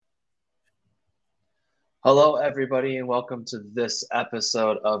Hello, everybody, and welcome to this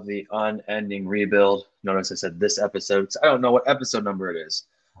episode of the Unending Rebuild. Notice I said this episode. 'Cause I don't know what episode number it is.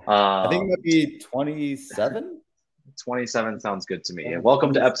 I think it might Um, be 27. 27 sounds good to me. And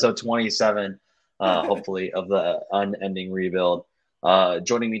welcome to episode 27, hopefully, of the Unending Rebuild.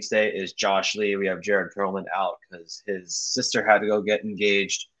 Joining me today is Josh Lee. We have Jared Perlman out because his sister had to go get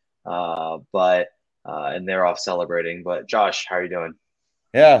engaged, and they're off celebrating. But Josh, how are you doing?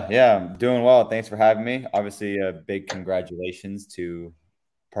 Yeah, I'm doing well. Thanks for having me. Obviously, a big congratulations to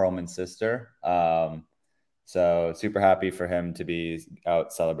Perlman's sister. So super happy for him to be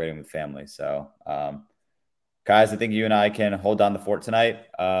out celebrating with family. So, guys, I think you and I can hold down the fort tonight.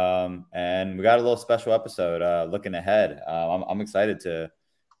 And we got a little special episode looking ahead. I'm excited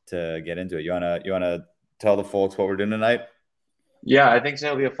to get into it. You wanna tell the folks what we're doing tonight? Yeah, I think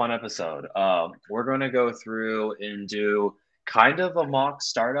it'll be a fun episode. We're going to go through and do kind of a mock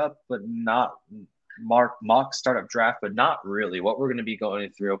startup, but not mock startup draft, but not really. What we're going to be going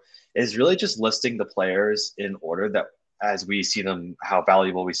through is really just listing the players in order that as we see them, how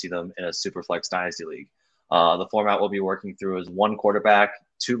valuable we see them in a Superflex Dynasty League. The format we'll be working through is one quarterback,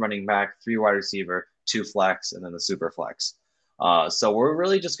 two running back, three wide receiver, two flex, and then the Superflex. So we're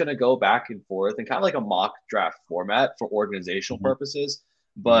really just going to go back and forth and kind of like a mock draft format for organizational Mhm, purposes.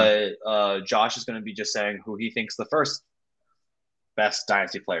 mhm. But Josh is going to be just saying who he thinks the first best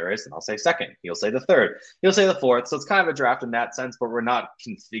dynasty player is, and I'll say second. He'll say the third. He'll say the fourth. So it's kind of a draft in that sense, but we're not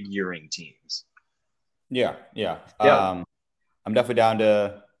configuring teams. Yeah. Yeah. I'm definitely down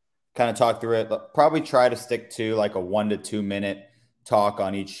to kind of talk through it. Probably try to stick to like a 1 to 2 minute talk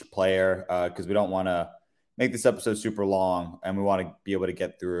on each player because we don't want to make this episode super long and we want to be able to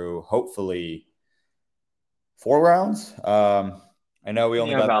get through hopefully 4 rounds. I know we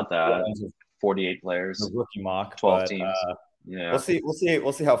only Yeah, got through about four that. rounds of 48 the players, rookie mock, 12 but teams. we'll Yeah. see.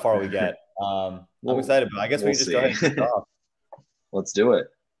 We'll see how far we get. I'm we'll, excited, but I guess we we'll can just go see. ahead and kick it off. Let's do it.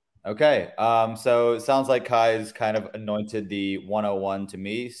 Okay. So it sounds like Kai's kind of anointed the 101 to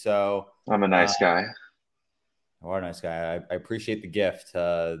me. So I'm a uh, nice guy. what a nice guy. I appreciate the gift.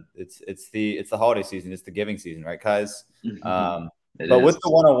 It's the holiday season. It's the giving season, right, guys? Um, It but with is. the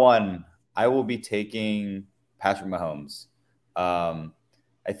 101, I will be taking Patrick Mahomes. Um,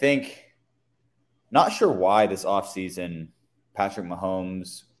 I think not sure why this offseason Patrick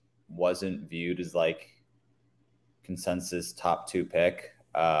Mahomes wasn't viewed as like consensus top two pick.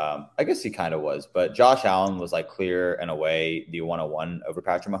 I guess he kind of was, but Josh Allen was like clear and away the 101 over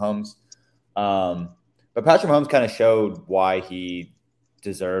Patrick Mahomes. Um, but Patrick Mahomes kind of showed why he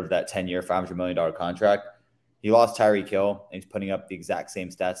deserved that 10-year, $500 million contract. He lost Tyreek Hill, and he's putting up the exact same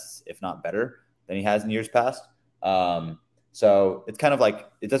stats, if not better, than he has in years past. So it's kind of like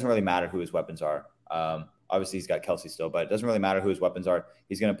it doesn't really matter who his weapons are. Obviously, he's got Kelsey still, but it doesn't really matter who his weapons are.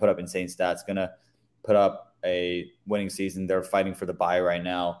 He's going to put up insane stats, going to put up a winning season. They're fighting for the bye right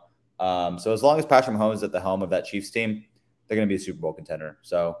now. So as long as Patrick Mahomes is at the helm of that Chiefs team, they're going to be a Super Bowl contender.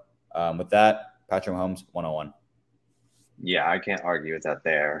 So with that, Patrick Mahomes 101. Yeah, I can't argue with that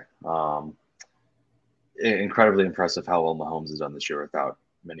there. Incredibly impressive how well Mahomes has done this year without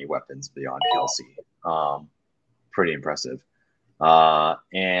many weapons beyond Kelsey. Pretty impressive.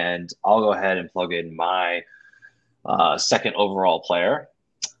 And I'll go ahead and plug in my second overall player,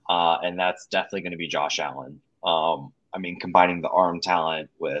 and that's definitely going to be Josh Allen. I mean, combining the arm talent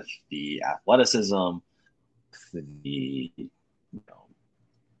with the athleticism, the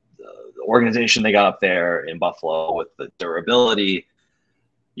the organization they got up there in Buffalo with the durability.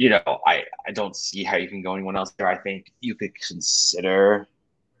 I don't see how you can go anyone else there. I think you could consider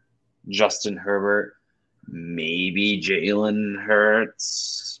Justin Herbert, maybe Jalen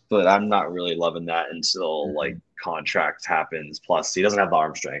Hurts, but I'm not really loving that until like Mhm. contract happens. Plus, he doesn't have the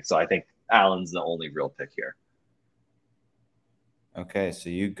arm strength, so I think Allen's the only real pick here. Okay, so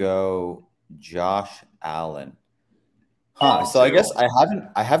you go Josh Allen. I So I do. guess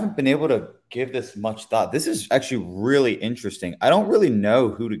I haven't been able to give this much thought. This is actually really interesting. I don't really know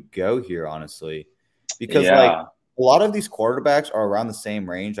who to go here, honestly, because like Yeah, a lot of these quarterbacks are around the same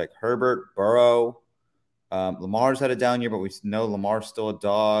range, like Herbert, Burrow. Lamar's had a down year, but we know Lamar's still a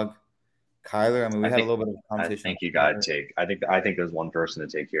dog. Kyler, I mean, we I had a think little bit of I conversation think you on got Kyler. to take. I think there's one person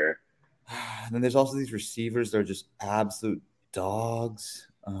to take here. And then there's also these receivers. They're just absolute dogs.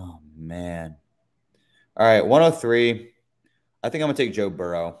 Oh man. All right, 103. I think I'm gonna take Joe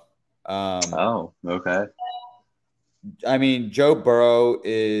Burrow. Um, Oh, okay. I mean, Joe Burrow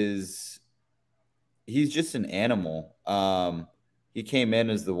is he's just an animal. He came in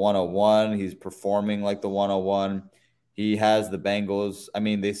as the 101. He's performing like the 101. He has the Bengals. I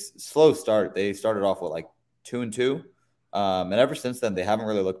mean, slow start. They started off with like 2-2. And ever since then, they haven't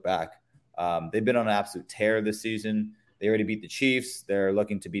really looked back. They've been on an absolute tear this season. They already beat the Chiefs. They're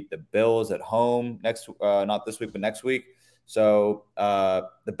looking to beat the Bills at home not this week, but next week. So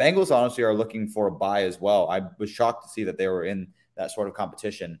the Bengals honestly are looking for a bye as well. I was shocked to see that they were in that sort of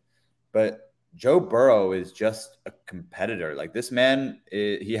competition. But Joe Burrow is just a competitor. Like this man,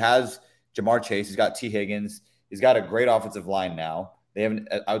 he has Jamar Chase. He's got T. Higgins. He's got a great offensive line now. They have an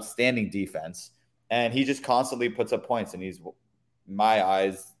outstanding defense. And he just constantly puts up points. And he's, in my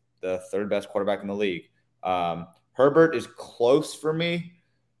eyes, the third best quarterback in the league. Herbert is close for me,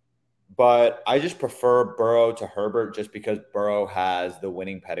 but I just prefer Burrow to Herbert just because Burrow has the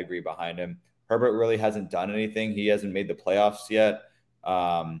winning pedigree behind him. Herbert really hasn't done anything. He hasn't made the playoffs yet.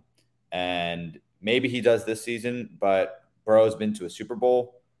 And maybe he does this season, but Burrow's been to a Super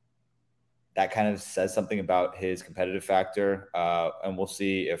Bowl. That kind of says something about his competitive factor. And we'll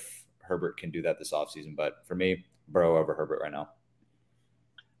see if Herbert can do that this offseason. But for me, Burrow over Herbert right now.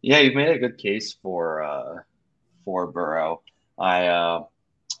 Yeah, you've made a good case for Burrow. I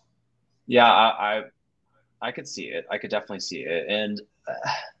could see it. I could definitely see it. And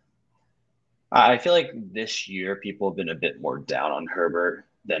I feel like this year people have been a bit more down on Herbert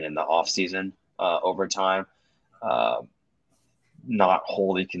than in the offseason over time. Not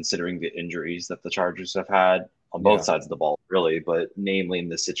wholly considering the injuries that the Chargers have had on both sides of the ball, really, but namely in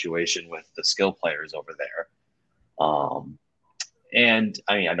the situation with the skill players over there. And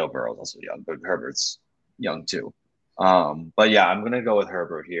I mean, I know Burrow's also young, but Herbert's young too. But yeah, I'm going to go with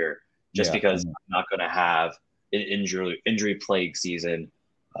Herbert here just because I'm not going to have an injury plague season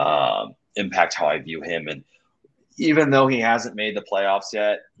impact how I view him. And even though he hasn't made the playoffs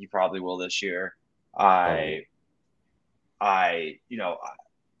yet, he probably will this year.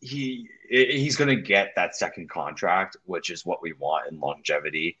 He's going to get that second contract, which is what we want in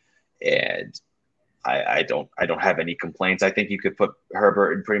longevity. And I don't have any complaints. I think you could put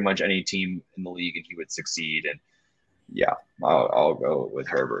Herbert in pretty much any team in the league and he would succeed. And yeah, I'll go with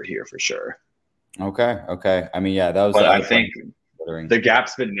Herbert here for sure. Okay. I mean, yeah, that was. But I think the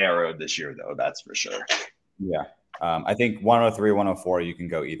gap's been narrowed this year, though. That's for sure. Yeah, I think 103, 104, you can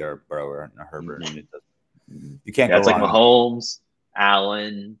go either Burrow or Herbert. Mm-hmm. You can't go it's wrong. Like Mahomes,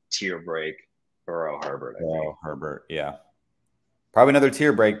 Allen, tier break, Burrow, Herbert. Herbert, yeah. Probably another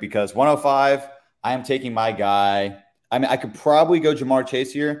tier break because 105, I am taking my guy. I mean, I could probably go Jamar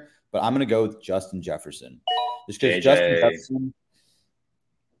Chase here, but I'm going to go with Justin Jefferson. Just because Justin Jefferson,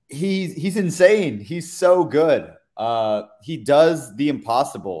 he's insane. He's so good. He does the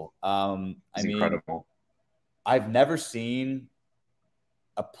impossible. He's incredible. I've never seen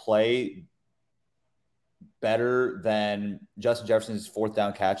a play better than Justin Jefferson's fourth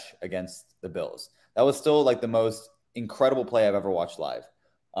down catch against the Bills. That was still like the most incredible play I've ever watched live.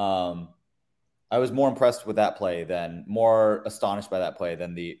 I was more astonished by that play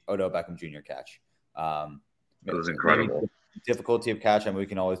than the Odell Beckham Jr. catch. It was incredible. Difficulty of catch, I mean, we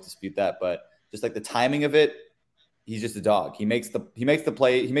can always dispute that, but just like the timing of it, he's just a dog. He makes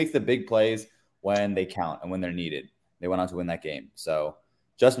the big plays when they count and when they're needed. They went on to win that game. So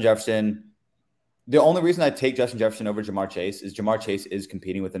Justin Jefferson, the only reason I take Justin Jefferson over Jamar Chase is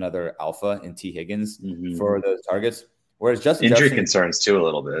competing with another alpha in T. Higgins for those targets. Whereas Justin Jefferson concerns too a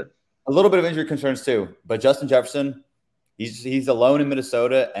little bit of injury concerns too. But Justin Jefferson, he's alone in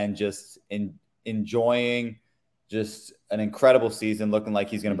Minnesota and just enjoying just an incredible season, looking like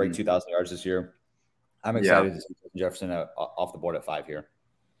he's going to break 2,000 yards this year. I'm excited to see Jefferson off the board at 5 here.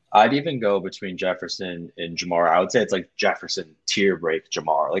 I'd even go between Jefferson and Jamar. I would say it's like Jefferson tier break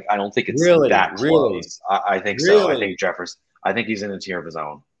Jamar. Like I don't think it's that close. I think so. I think Jefferson. I think he's in a tier of his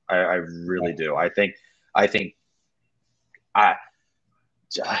own. I really do. I do. I think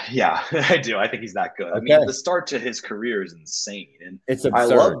he's that good. I mean, the start to his career is insane, and it's absurd. I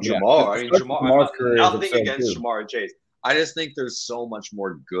love Jamar. I mean, Jamar. Nothing against Jamar and Chase. I just think there's so much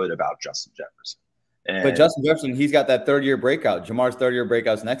more good about Justin Jefferson. But Justin Jefferson, he's got that third-year breakout. Jamar's third-year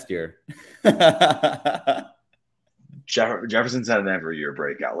breakout's next year. Jefferson's had an every-year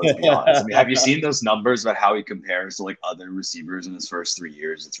breakout, let's be honest. I mean, have you seen those numbers about how he compares to, like, other receivers in his first 3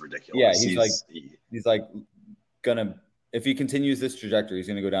 years? It's ridiculous. Yeah, he's gonna – if he continues this trajectory, he's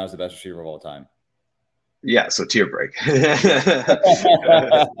going to go down as the best receiver of all time. Yeah, so tier break. That's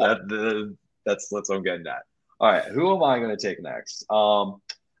what I'm getting at. All right, who am I going to take next?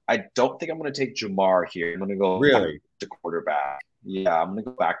 I don't think I'm going to take Jamar here. I'm going to go back to quarterback. Yeah, I'm going to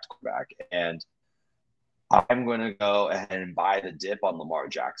go back to quarterback. And I'm going to go ahead and buy the dip on Lamar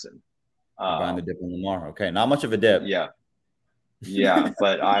Jackson. Buying the dip on Lamar. Okay, not much of a dip. Yeah,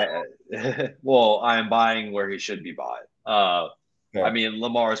 but I'm buying where he should be bought. I mean,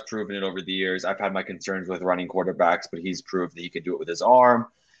 Lamar's proven it over the years. I've had my concerns with running quarterbacks, but he's proved that he can do it with his arm.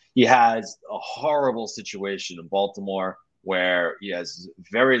 he has a horrible situation in Baltimore where he has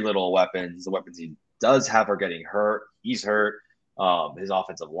very little weapons. The weapons he does have are getting hurt. He's hurt. His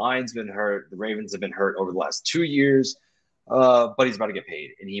offensive line's been hurt. The Ravens have been hurt over the last 2 years. But he's about to get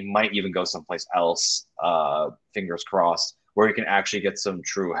paid, and he might even go someplace else. Fingers crossed, where he can actually get some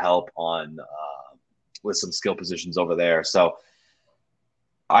true help on with some skill positions over there. So,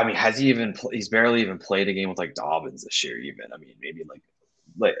 I mean, he's barely even played a game with like Dobbins this year. Even I mean, maybe like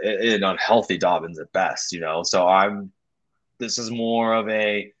an unhealthy Dobbins at best. So this is more of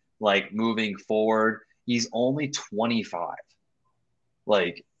a like moving forward. He's only 25.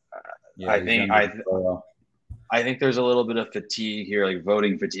 Like, Yeah, I think I think there's a little bit of fatigue here, like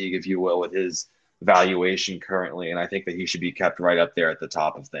voting fatigue, if you will, with his valuation currently, and I think that he should be kept right up there at the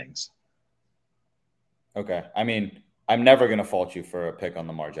top of things. Okay. I mean, I'm never going to fault you for a pick on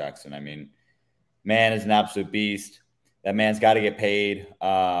Lamar Jackson. I mean, man is an absolute beast. That man's got to get paid.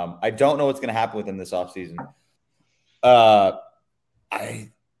 I don't know what's going to happen with him this offseason.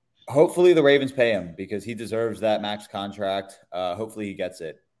 Hopefully the Ravens pay him because he deserves that max contract. Hopefully he gets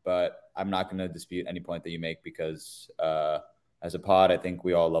it, but I'm not going to dispute any point that you make because as a pod, I think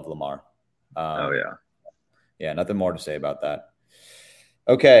we all love Lamar. Yeah, nothing more to say about that.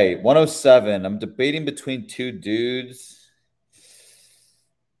 Okay, 107. I'm debating between two dudes.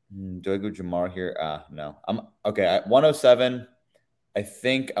 Do I go Jamar here? No. I'm okay. At 107, I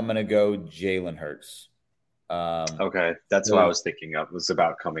think I'm gonna go Jalen Hurts. Okay, that's what I was thinking of. It was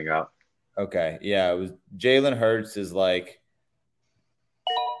about coming up. Okay, yeah, it was Jalen Hurts is like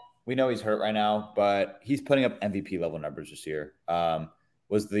we know he's hurt right now, but he's putting up MVP level numbers this year.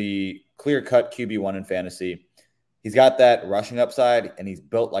 Was the clear-cut QB1 in fantasy. He's got that rushing upside, and he's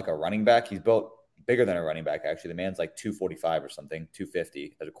built like a running back. He's built bigger than a running back, actually. The man's like 245 or something,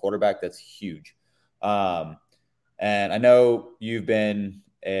 250. As a quarterback, that's huge. And I know you've been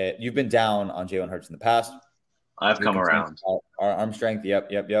down on Jalen Hurts in the past. I've come around. Our arm strength,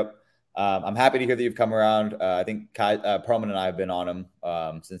 yep. I'm happy to hear that you've come around. I think Perlman and I have been on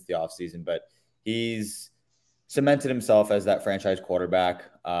him since the offseason, but he's cemented himself as that franchise quarterback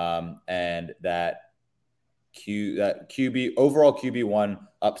and that QB overall QB1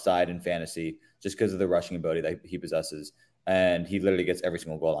 upside in fantasy just because of the rushing ability that he possesses. And he literally gets every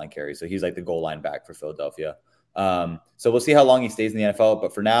single goal line carry. So he's like the goal line back for Philadelphia. So we'll see how long he stays in the NFL.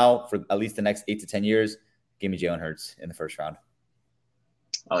 But for now, for at least the next 8 to 10 years, give me Jalen Hurts in the first round.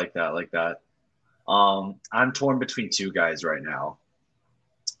 I like that. I'm torn between two guys right now.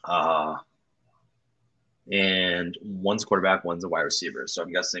 And one's quarterback, one's a wide receiver. So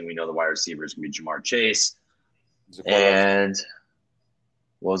I'm guessing we know the wide receiver is going to be Jamar Chase. And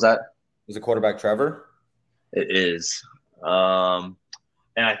what was that? Is it quarterback Trevor? It is. And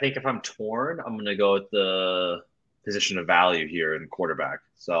I think if I'm torn, I'm going to go with the position of value here in quarterback.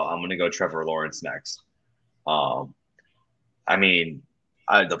 So I'm going to go Trevor Lawrence next. I mean,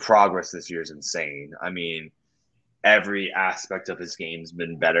 the progress this year is insane. I mean, every aspect of his game's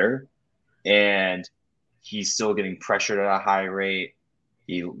been better, and he's still getting pressured at a high rate.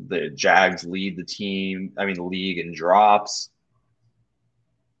 The Jags lead the league in drops.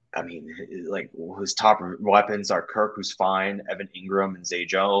 I mean, like his top weapons are Kirk, who's fine, Evan Ingram, and Zay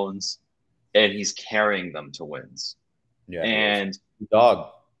Jones, and he's carrying them to wins. Yeah, and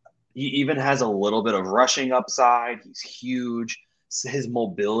dog. He even has a little bit of rushing upside. He's huge. His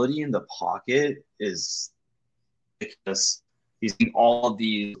mobility in the pocket is ridiculous. He's doing all of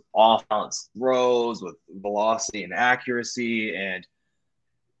these off-balance throws with velocity and accuracy. And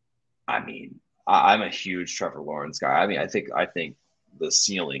I mean, I'm a huge Trevor Lawrence guy. I mean, I think the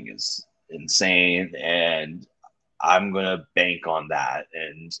ceiling is insane, and I'm gonna bank on that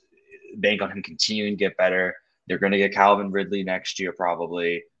and bank on him continuing to get better. They're gonna get Calvin Ridley next year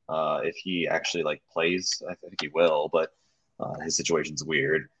probably if he actually like plays. I think he will, but his situation's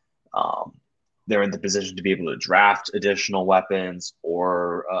weird. They're in the position to be able to draft additional weapons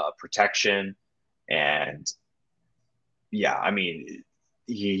or protection. And yeah, I mean,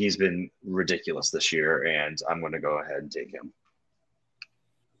 he's been ridiculous this year, and I'm going to go ahead and take him.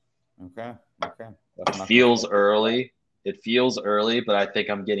 Okay. It feels early, but I think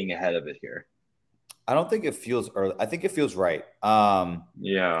I'm getting ahead of it here. I don't think it feels early. I think it feels right.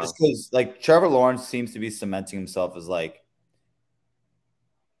 Yeah. Just because, like, Trevor Lawrence seems to be cementing himself as, like,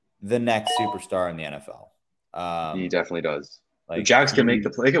 the next superstar in the NFL. He definitely does. Like, the Jags can make the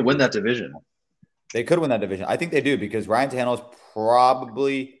play. They could win that division. They could win that division. I think they do because Ryan Tannehill is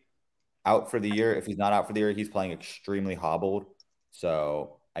probably out for the year. If he's not out for the year, he's playing extremely hobbled.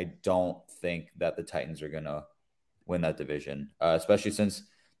 So I don't think that the Titans are going to win that division, especially since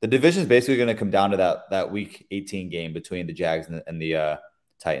the division is basically going to come down to that Week 18 game between the Jags and the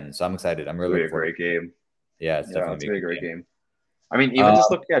Titans. So I'm excited. I'm It'll really be looking a forward. great game. Yeah, it's Yeah, definitely it's be gonna a be a good great game. game. I mean, even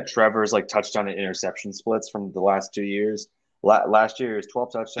just looking at Trevor's like touchdown and interception splits from the last 2 years. Last year is 12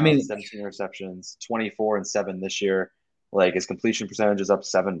 I touchdowns, mean, 17 interceptions, 24 and 7 this year. Like his completion percentage is up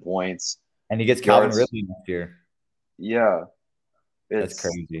 7 points. and he gets Calvin Yards, Ridley next year. yeah, That's it's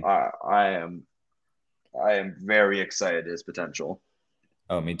crazy. I am very excited his potential.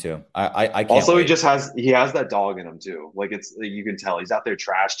 Oh, me too. I can't Also, wait. he has that dog in him too. Like it's you can tell he's out there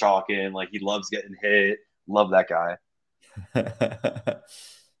trash talking. Like he loves getting hit. Love that guy.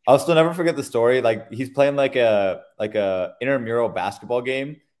 I'll still never forget the story. Like he's playing like a intramural basketball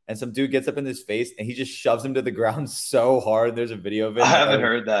game, and some dude gets up in his face and he just shoves him to the ground so hard. There's a video of it. I And I thought haven't it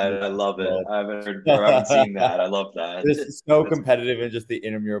heard that. I love it. was I haven't heard or I haven't seen that. I love that. It's so That's competitive in just the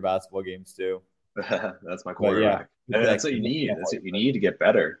intramural basketball games too. that's my But yeah, quarterback. And that's what you need. That's what you need to get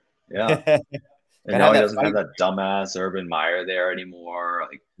better. Yeah. And and now have he that doesn't have fight. that dumbass Urban Meyer there anymore.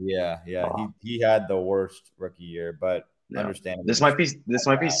 Like, Yeah. oh, He had the worst rookie year, but yeah. understandably, This might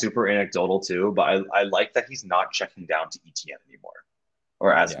be super anecdotal too, but I like that he's not checking down to ETN anymore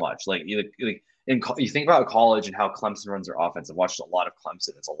or as yeah, much. Like you think about college and how Clemson runs their offense. I've watched a lot of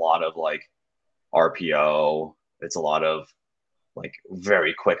Clemson. It's a lot of like RPO. It's a lot of like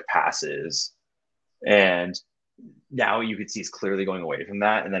very quick passes. And now you could see he's clearly going away from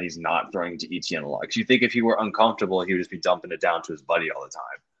that, and then he's not throwing to ETN a lot. Because you think if he were uncomfortable, he would just be dumping it down to his buddy all the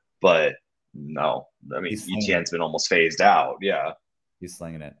time. But no, I mean he's slinging ETN's it. been almost phased out. Yeah. He's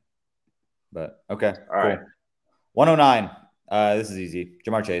slinging it. But okay, All cool. right. 109. This is easy.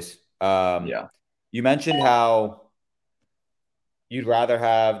 Jamar Chase. Yeah. You mentioned how you'd rather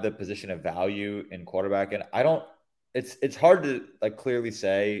have the position of value in quarterback, and I don't. It's hard to like clearly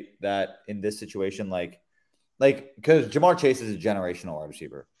say that in this situation, like because Jamar Chase is a generational wide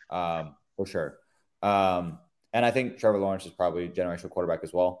receiver, for sure. And I think Trevor Lawrence is probably a generational quarterback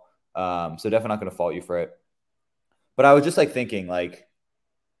as well. So definitely not going to fault you for it. But I was just like thinking, like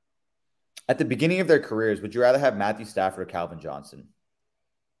at the beginning of their careers, would you rather have Matthew Stafford or Calvin Johnson?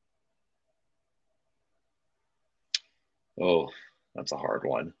 Oh, that's a hard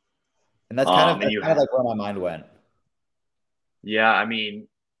one. And that's kind of And like where my mind went. yeah, I mean,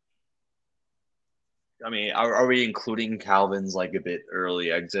 are we including Calvin's like a bit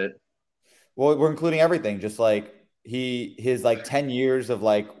early exit? Well, we're including everything, just like his like 10 years of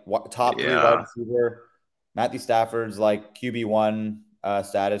like top three wide Yeah, receiver. Matthew Stafford's like QB1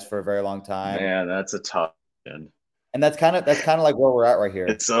 status for a very long time. man, that's a tough one. And that's kind of like where we're at right here.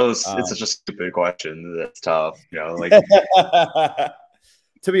 It's such a stupid question. That's tough. Like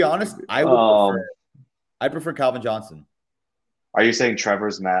To be honest, I'd prefer Calvin Johnson. are you saying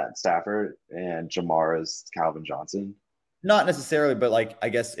Trevor's Matt Stafford and Jamar is Calvin Johnson? Not necessarily, but like I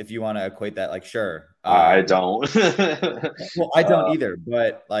guess if you want to equate that, like sure. I don't. Well, I don't either,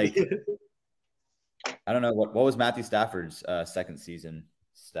 but like I don't know what was Matthew Stafford's second season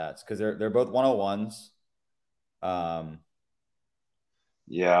stats because they're both 101s.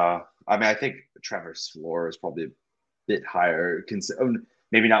 Yeah, I mean, I think Trevor's floor is probably a bit higher.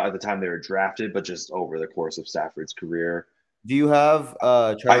 Maybe not at the time they were drafted, but just over the course of Stafford's career. Do you have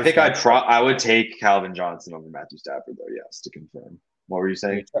I Trevor think Stafford? I would take Calvin Johnson over Matthew Stafford, though. Yes, to confirm. What were you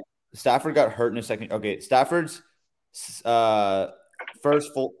saying? Stafford got hurt in a second. Okay, Stafford's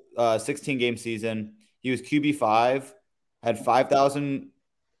first full 16 game season, he was QB5, had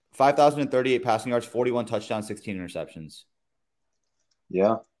 5,038 passing yards, 41 touchdowns, 16 interceptions.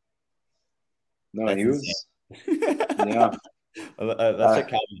 Yeah. No, That's he was. Yeah. That's like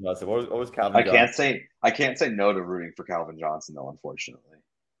Calvin Johnson. What was Calvin Johnson? I can't say no to rooting for Calvin Johnson though, unfortunately.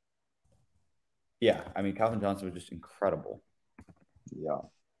 Yeah, I mean Calvin Johnson was just incredible. Yeah.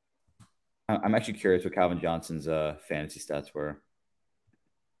 I'm actually curious what Calvin Johnson's fantasy stats were.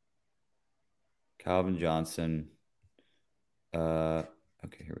 Calvin Johnson. Okay,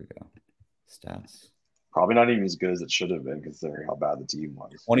 here we go. Stats. Probably not even as good as it should have been considering how bad the team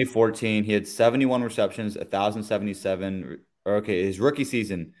was. 2014, he had 71 receptions, 1,077. Okay, his rookie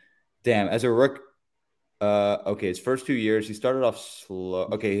season. Damn, as a rook. Okay, his first 2 years, he started off slow.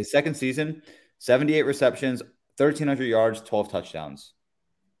 Okay, his second season, 78 receptions, 1,300 yards, 12 touchdowns.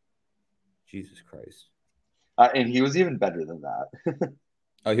 Jesus Christ. And he was even better than that.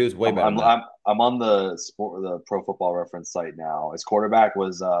 Oh, he was way better. I'm on the Pro Football Reference site now. His quarterback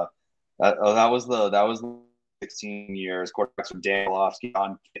was that was the 16 years. Quarterbacks were Dan Orlovsky,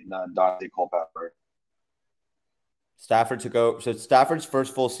 Don Kitten, and Dante Culpepper. Stafford took over. So Stafford's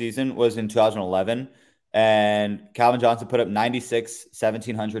first full season was in 2011, and Calvin Johnson put up 96,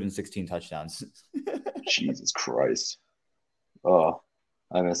 1,700, and 16 touchdowns. Jesus Christ. Oh,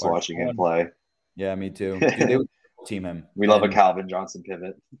 I miss watching him play. Yeah, me too. Dude, team him. We love a Calvin Johnson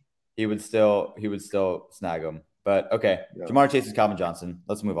pivot. He would still snag him. But okay, yeah. Jamar Chase is Calvin Johnson.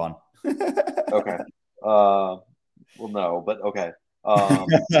 Let's move on. Okay. Well, no, but okay. All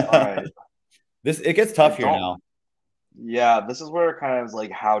right. It gets tough here now. Yeah, this is where it kind of is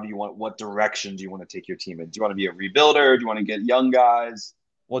like, what direction do you want to take your team in? Do you want to be a rebuilder? Do you want to get young guys?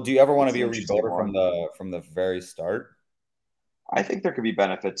 Well, do you ever want to be a rebuilder from the very start? I think there could be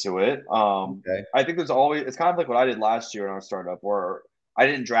benefit to it. Okay. I think it's kind of like what I did last year in our startup, where I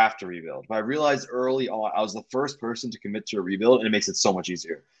didn't draft a rebuild, but I realized early on I was the first person to commit to a rebuild, and it makes it so much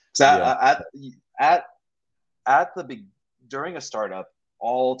easier. Because during a startup,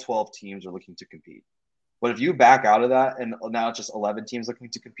 all 12 teams are looking to compete. But if you back out of that and now it's just 11 teams looking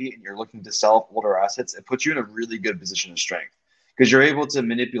to compete and you're looking to sell older assets, it puts you in a really good position of strength because you're able to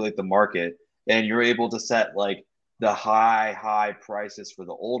manipulate the market and you're able to set like the high prices for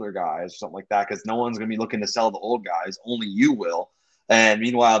the older guys or something like that because no one's going to be looking to sell the old guys. Only you will. And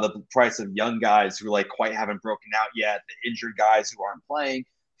meanwhile, the price of young guys who like quite haven't broken out yet, the injured guys who aren't playing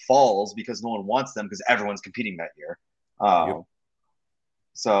falls because no one wants them because everyone's competing that year.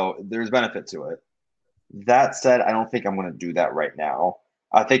 So there's benefit to it. That said, I don't think I'm going to do that right now.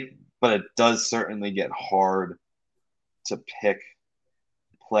 But it does certainly get hard to pick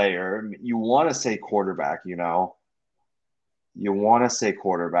player. You want to say quarterback, you want to say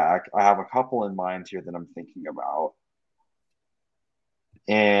quarterback. I have a couple in mind here that I'm thinking about.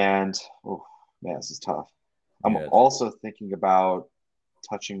 And, oh, man, this is tough. I'm also thinking about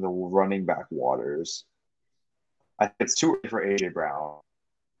touching the running back waters. I think it's too early for A.J. Brown.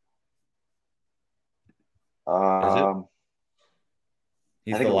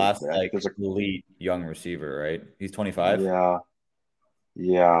 He's the last elite young receiver, right? He's 25.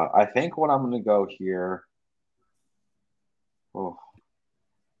 Yeah. I think what I'm going to go here. Oh,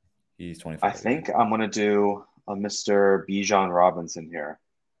 he's 25. I think I'm going to do a Mr. Bijan Robinson here.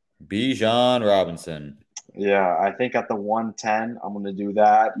 Bijan Robinson. Yeah, I think at the 110, I'm going to do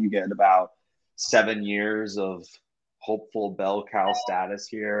that. You get about 7 years of hopeful bell cow status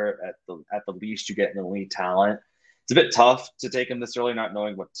here. At the least, you get an elite talent. It's a bit tough to take him this early, not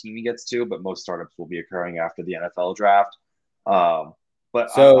knowing what team he gets to, but most startups will be occurring after the NFL draft.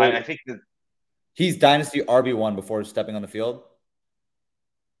 But so I think that he's Dynasty RB1 before stepping on the field.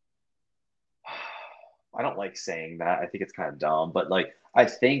 I don't like saying that. I think it's kind of dumb, but like I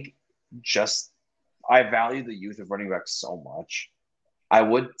think I value the youth of running backs so much. I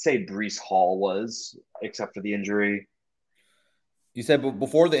would say Breece Hall was, except for the injury. You said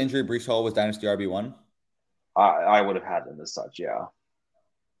before the injury, Breece Hall was Dynasty RB1? I would have had them as such, yeah.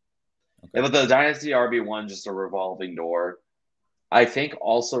 Okay. But the Dynasty RB1, just a revolving door. I think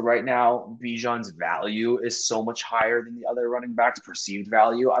also right now, Bijan's value is so much higher than the other running backs' perceived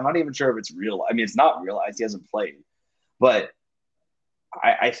value. I'm not even sure if it's real. I mean, it's not realized. He hasn't played. But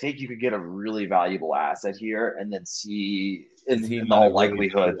I think you could get a really valuable asset here and then see in all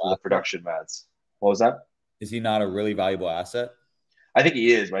likelihood for the production meds. What was that? Is he not a really valuable asset? I think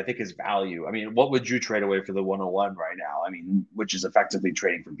he is, but I think his value. I mean, what would you trade away for the 101 right now? I mean, which is effectively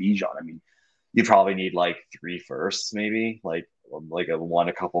trading for Bijan. I mean, you probably need like 3 firsts, maybe like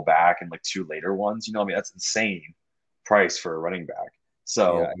a couple back and like 2 later ones. I mean, that's insane price for a running back.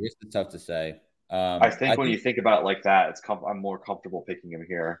 So yeah, I guess it's tough to say. I think when you think about it like that, I'm more comfortable picking him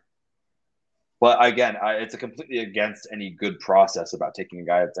here. But again, it's completely against any good process about taking a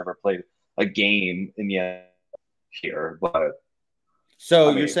guy that's ever played a game in the end here. But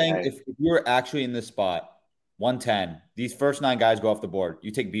so you're saying if you're actually in this spot, 110, these first 9 guys go off the board,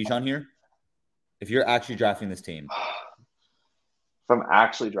 you take Bijan here? If you're actually drafting this team? If I'm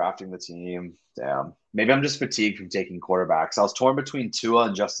actually drafting the team, damn. Maybe I'm just fatigued from taking quarterbacks. I was torn between Tua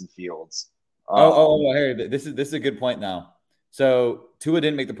and Justin Fields. Hey, this is a good point now. So Tua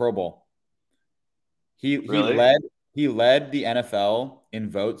didn't make the Pro Bowl. He led the NFL in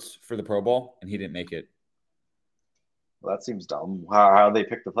votes for the Pro Bowl, and he didn't make it. Well, that seems dumb. How they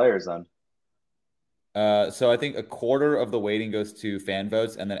pick the players then? So I think a quarter of the weighting goes to fan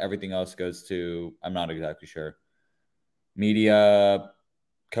votes, and then everything else goes to, I'm not exactly sure, media,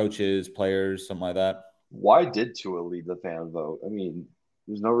 coaches, players, something like that. Why did Tua lead the fan vote? I mean,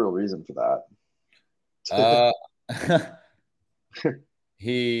 there's no real reason for that. I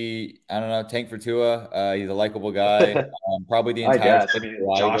don't know, tank for Tua. He's a likable guy. Probably the entire.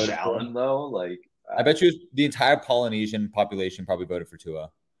 Josh Allen though, like I bet you the entire Polynesian population probably voted for Tua.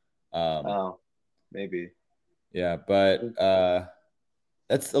 Maybe. Yeah, but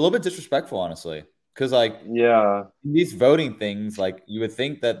that's a little bit disrespectful, honestly, because these voting things, like you would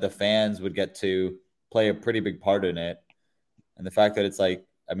think that the fans would get to play a pretty big part in it, and the fact that it's like,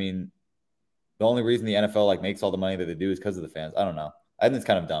 I mean, the only reason the NFL like makes all the money that they do is because of the fans. I don't know. I think it's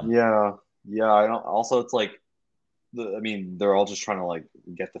kind of dumb. Yeah, yeah. I don't. Also, it's like they're all just trying to like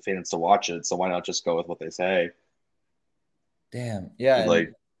get the fans to watch it. So why not just go with what they say? Damn. Yeah, and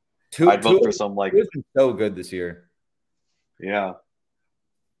Like, two I'd two vote for some like, has been so good this year. yeah,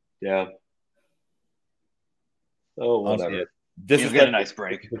 yeah. Oh, Honestly, whatever. He'll get a disrespectful. nice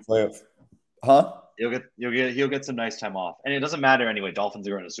break. Huh? He'll get some nice time off, and it doesn't matter anyway. Dolphins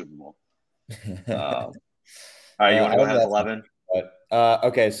are in a Super Bowl. All right, you want I to go don't ahead know with that's 11?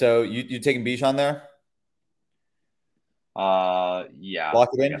 okay. So you taking Bijan there? Yeah, Lock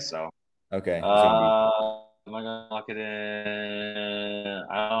it I in. guess so. Okay, you're taking Bijan. Am I gonna lock it in?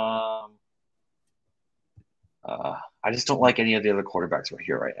 I just don't like any of the other quarterbacks right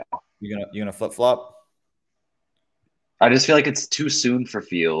here right now. You gonna flip flop? I just feel like it's too soon for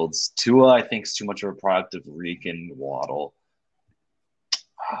Fields. Tua, I think, is too much of a product of Reek and Waddle.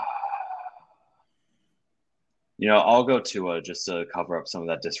 I'll go Tua just to cover up some of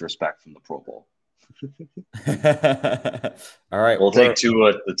that disrespect from the Pro Bowl. All right, We'll take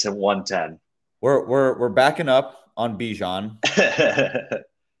Tua to 110. We're backing up on Bijan, and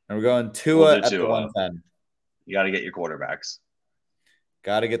we're going We'll Tua do at the Tua. 110. You got to get your quarterbacks.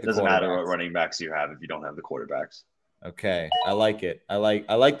 Got to get the Doesn't matter what quarterbacks. running backs you have if you don't have the quarterbacks. Okay, I like it. I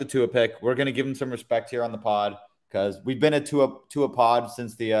like the Tua pick. We're gonna give him some respect here on the pod because we've been a Tua pod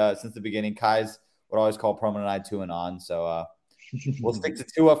since the beginning. Kai's would always call Proman and I 2 and on, so we'll stick to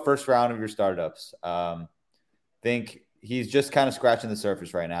Tua first round of your startups. Think he's just kind of scratching the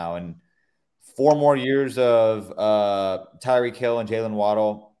surface right now, and 4 more years of Tyreek Hill and Jalen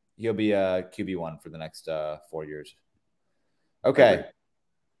Waddle, he'll be a QB1 for the next 4 years. Okay,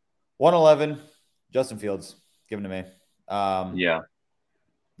 111, Justin Fields. Given to me. Yeah.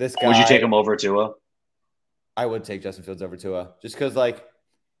 This guy. Would you take him over Tua? I would take Justin Fields over Tua just because, like,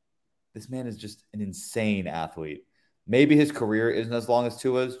 this man is just an insane athlete. Maybe his career isn't as long as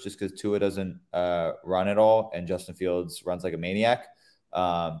Tua's just because Tua doesn't run at all and Justin Fields runs like a maniac.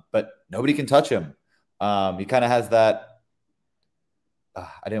 But nobody can touch him. He kind of has that.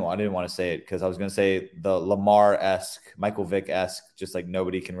 I didn't want to say it because I was going to say the Lamar-esque, Michael Vick-esque, just like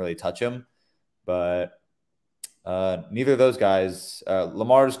nobody can really touch him. But neither of those guys.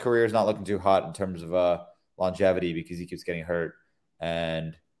 Lamar's career is not looking too hot in terms of longevity because he keeps getting hurt.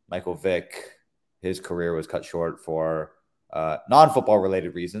 And Michael Vick, his career was cut short for non-football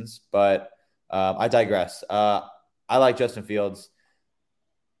related reasons. But I digress. I like Justin Fields.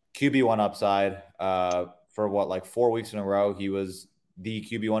 QB1 upside for like 4 weeks in a row. He was the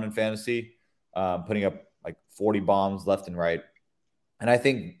QB1 in fantasy, putting up like 40 bombs left and right. And I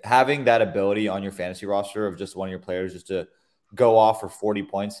think having that ability on your fantasy roster of just one of your players just to go off for 40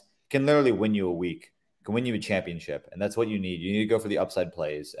 points can literally win you a week, can win you a championship. And that's what you need. You need to go for the upside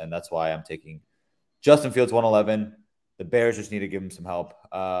plays. And that's why I'm taking Justin Fields 111. The Bears just need to give him some help.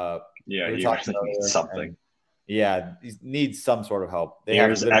 Yeah, he really needs something. Yeah, he needs some sort of help.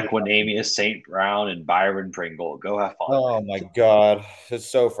 There's Equinemius St. Brown and Byron Pringle. Go have fun. Oh, my God. It's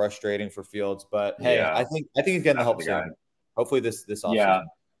so frustrating for Fields. But, hey, yeah. I think he's getting the help soon. Hopefully this offseason.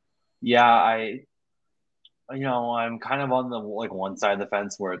 Yeah, I'm kind of on the like one side of the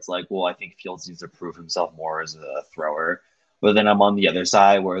fence where it's like, well, I think Fields needs to prove himself more as a thrower. But then I'm on the other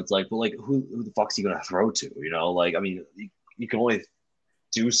side where it's like, well, like who the fuck's he gonna throw to? Like I mean, you can only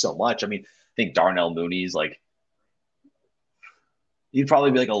do so much. I mean, I think Darnell Mooney's like he'd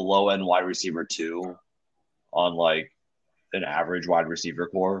probably be like a low end wide receiver 2 on like an average wide receiver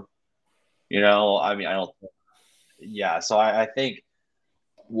core. I mean, I don't. Yeah, so I think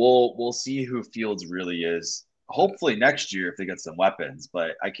we'll see who Fields really is. Hopefully next year if they get some weapons,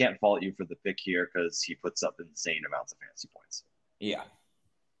 but I can't fault you for the pick here because he puts up insane amounts of fantasy points. Yeah.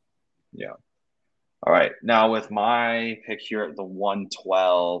 All right, now with my pick here at the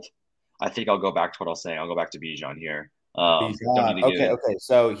 112, I think I'll go back to what I was saying. I'll go back to Bijan here. Bijan. Okay.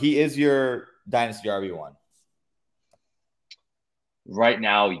 So he is your Dynasty RB1. Right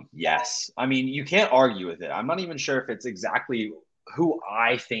now, yes. I mean, you can't argue with it. I'm not even sure if it's exactly who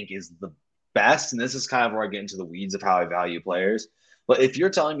I think is the best. And this is kind of where I get into the weeds of how I value players. But if you're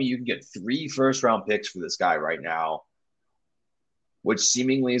telling me you can get 3 first-round picks for this guy right now, which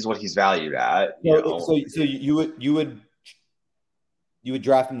seemingly is what he's valued at. So you would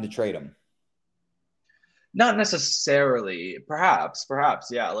draft him to trade him? Not necessarily. Perhaps,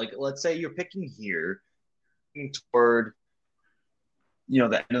 yeah. Like, let's say you're picking here toward the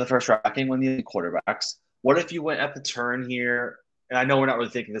end of the first round, when the quarterbacks. What if you went at the turn here? And I know we're not really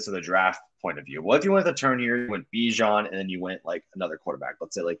thinking this in the draft point of view. What if you went at the turn here, you went Bijan, and then you went like another quarterback,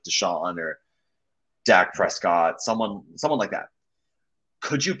 let's say like Deshaun or Dak Prescott, someone like that.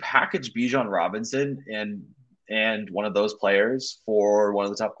 could you package Bijan Robinson and one of those players for one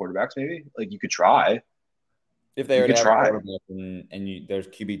of the top quarterbacks? Maybe like you could try. If they You already could have a try. quarterback and there's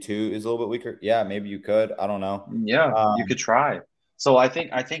QB2 is a little bit weaker, yeah, maybe you could. I don't know. Yeah, you could try. So I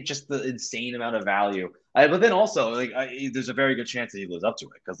think just the insane amount of value. But then also like there's a very good chance that he lives up to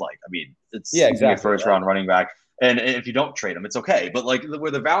it because like I mean it's Yeah, you can get exactly. first round running back and if you don't trade him it's okay. But like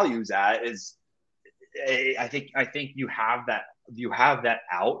where the value's at is I think you have that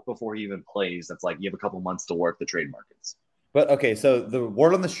out before he even plays. That's like you have a couple months to work the trade markets. But okay, so the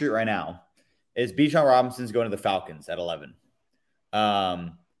word on the street right now is Bijan Robinson's going to the Falcons at 11.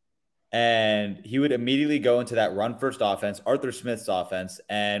 And he would immediately go into that run first offense, Arthur Smith's offense,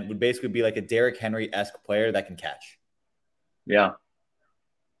 and would basically be like a Derrick Henry-esque player that can catch. Yeah.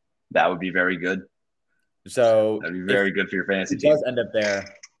 That would be very good. So that'd be very good for your fantasy team. He does end up there.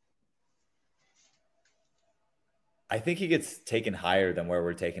 I think he gets taken higher than where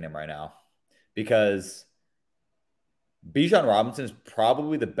we're taking him right now because Bijan Robinson is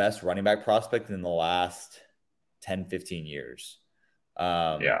probably the best running back prospect in the last 10, 15 years.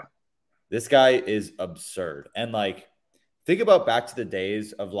 Yeah. This guy is absurd. And like, think about back to the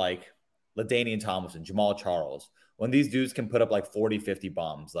days of like LaDainian Tomlinson, Jamal Charles, when these dudes can put up like 40, 50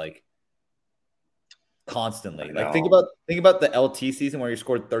 bombs, like constantly. Like think about the LT season where he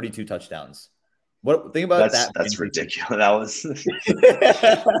scored 32 touchdowns. Think about that. That's ridiculous. That was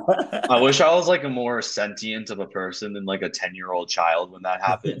I wish I was like a more sentient of a person than like a 10-year-old child when that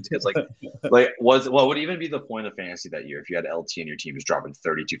happened. Because what would even be the point of fantasy that year if you had LT and your team was dropping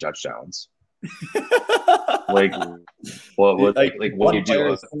 32 touchdowns? Like what would what do you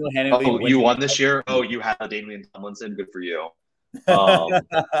do? Oh, you won this year? Oh, you had Damian Tomlinson, good for you.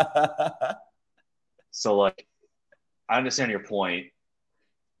 So like I understand your point.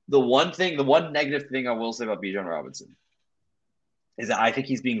 The one negative thing I will say about Bijan Robinson is that I think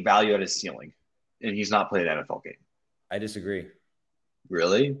he's being valued at his ceiling, and he's not played an NFL game. I disagree.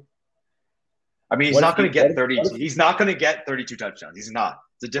 Really? I mean, he's not going to get 30. He's not going to get 32 touchdowns. He's not.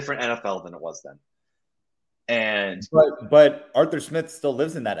 It's a different NFL than it was then. And but Arthur Smith still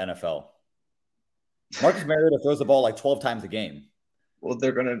lives in that NFL. Marcus Mariota throws the ball like 12 times a game. Well,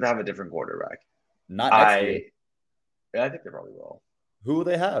 they're going to have a different quarterback. Not next year. Yeah, I think they probably will. Who will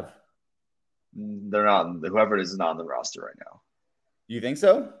they have? They're not. Whoever it is not on the roster right now. You think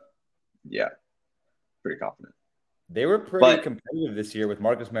so? Yeah, pretty confident. They were pretty competitive this year with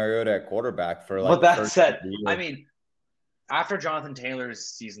Marcus Mariota at quarterback for like. But that said, I mean, after Jonathan Taylor's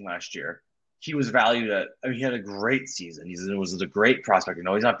season last year, he was valued at. I mean, he had a great season. He was a great prospect.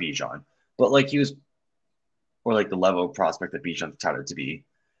 No, he's not Bijan, but like he was, or like the level of prospect that Bijan touted to be,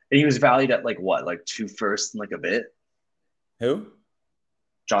 and he was valued at like what, like 2 firsts and like a bit. Who?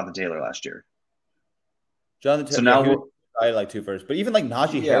 Jonathan Taylor last year. Jonathan Taylor. So now I like 2 firsts, but even like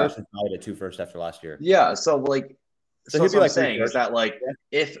Najee Harris is valued at 2 firsts after last year. Yeah, so like. So what I'm saying is that, like,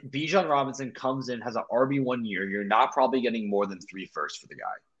 if Bijan Robinson comes in, has an RB1 year, you're not probably getting more than 3 firsts for the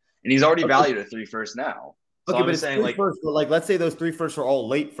guy. And he's already valued at 3 firsts now. So okay, but it's saying, like, first, but like, let's say those 3 firsts are all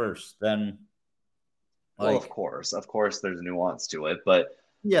late first, then. Like, well, of course, there's nuance to it. But,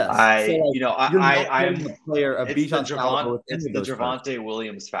 yes. I'm a player of Bijan it's the Javonte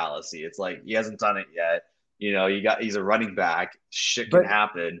Williams fallacy. It's like, he hasn't done it yet. You know, he's a running back. Shit can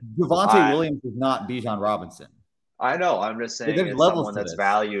happen. Javonte Williams is not Bijan Robinson. I know. I'm just saying it's someone that's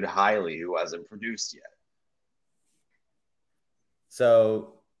valued highly who hasn't produced yet.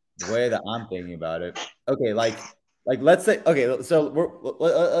 So the way that I'm thinking about it, okay, like let's say, okay, so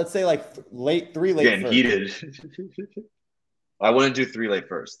let's say like 3 late. Getting heated. I wouldn't do 3 late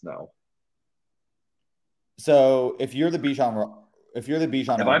first. No. So if you're the Bijan, if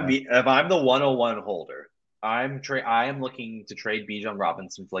I'm the 101 holder, I am looking to trade Bijan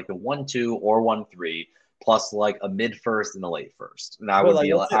Robinson for like a 1-2 or 1-3. Plus, like a mid first and a late first, and I would like,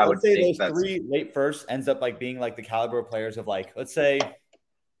 be. I would think those 3 late first ends up like being like the caliber of players of like let's say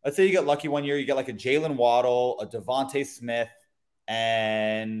you get lucky one year, you get like a Jalen Waddle, a Devontae Smith,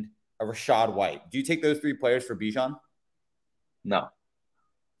 and a Rashad White. Do you take those 3 players for Bijan? No.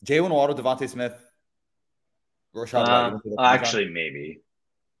 Jalen Waddle, Devontae Smith, Rashad White. Actually, maybe.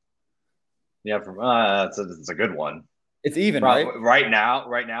 Yeah, it's a good one. It's even, right? Right now,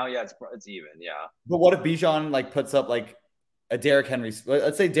 yeah, it's even, yeah. But what if Bijan like puts up like a Derrick Henry?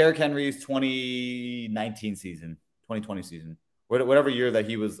 Let's say Derrick Henry's 2019 season, 2020 season, whatever year that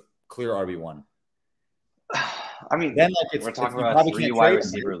he was clear RB1. I mean, then like we're talking about a 3 wide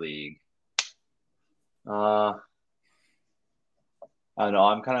receiver league. I don't know.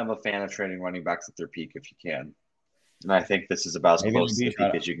 I'm kind of a fan of trading running backs at their peak if you can. And I think this is about as Maybe not close to the peak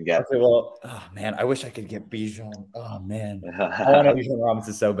Bijan. as you can get. Okay, well, oh man, I wish I could get Bijan. Oh man, I want to Bijan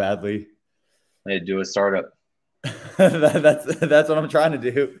Robinson so badly. They do a startup. That's what I'm trying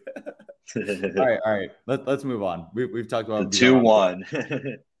to do. All right. Let's move on. We've talked The about Bijan Robinson.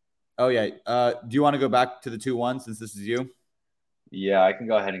 2-1. Oh yeah. Do you want to go back to the 2-1 since this is you? Yeah, I can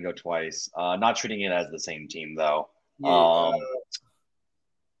go ahead and go twice. Not treating it as the same team though. Yeah.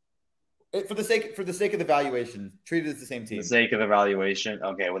 For the sake of the valuation, treat it as the same For the team. sake of evaluation.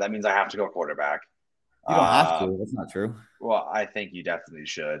 Okay, well that means I have to go quarterback. You don't have to. That's not true. Well, I think you definitely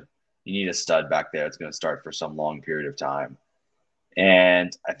should. You need a stud back there that's going to start for some long period of time.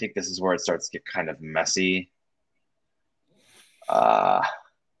 And I think this is where it starts to get kind of messy.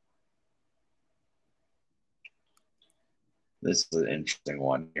 This is an interesting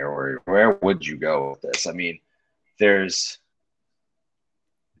one here. Where would you go with this? I mean, there's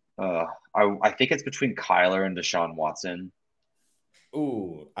I think it's between Kyler and Deshaun Watson.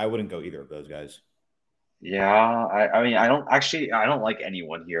 Ooh, I wouldn't go either of those guys. Yeah, I mean, I don't like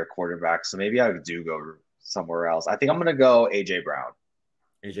anyone here at quarterback, so maybe I do go somewhere else. I think I'm gonna go AJ Brown.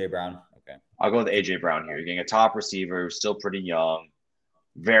 AJ Brown. Okay. I'll go with AJ Brown here. You're getting a top receiver, still pretty young,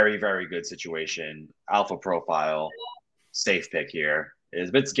 very, very good situation, alpha profile, safe pick here. It's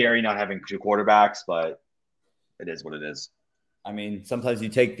a bit scary not having two quarterbacks, but it is what it is. I mean, sometimes you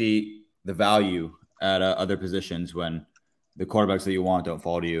take the value at other positions when the quarterbacks that you want don't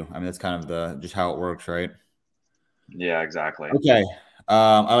fall to you. I mean, that's kind of just how it works, right? Yeah, exactly. Okay.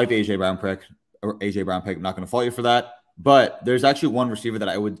 I like the AJ Brown pick. I'm not going to fault you for that. But there's actually one receiver that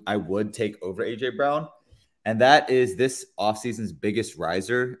I would take over AJ Brown, and that is this offseason's biggest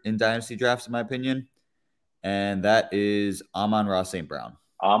riser in dynasty drafts, in my opinion, and that is Amon-Ra St. Brown.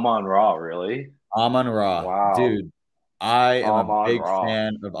 Amon-Ra, really? Amon-Ra, wow, dude. I am a big Amon-Ra.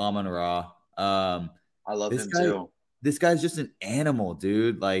 fan of Amon-Ra. I love him too. This guy's just an animal,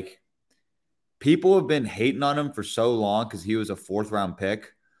 dude. Like, people have been hating on him for so long because he was a 4th-round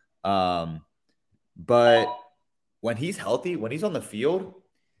pick. But when he's healthy, when he's on the field,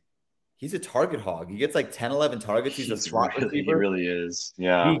 he's a target hog. He gets like 10, 11 targets. He's a slot receiver. He really is.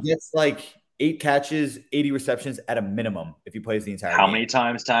 Yeah. He gets like 8 catches, 80 receptions at a minimum if he plays the entire How game. many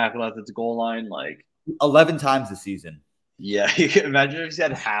times tackled at the goal line? Like 11 times this season. Yeah, you can imagine if he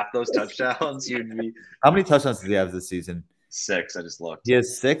had half those touchdowns, you'd be. How many touchdowns does he have this season? 6. I just looked. He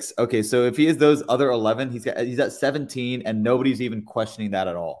has 6. Okay, so if he has those other 11, he's at 17, and nobody's even questioning that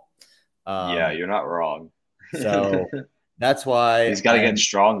at all. Yeah, you're not wrong. So that's why he's got to get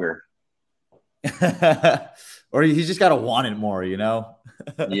stronger. Or he's just got to want it more, you know?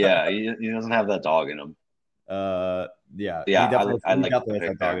 Yeah, he doesn't have that dog in him. Yeah. He definitely has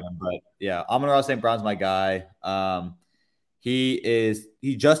that dog in him. But yeah, Amon-Ra St. Brown's my guy.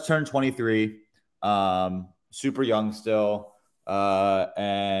 He just turned 23, super young still.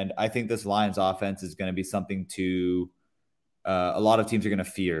 And I think this Lions offense is going to be something to a lot of teams are going to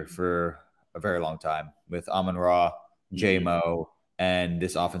fear for a very long time with Amon-Ra, J-Mo, and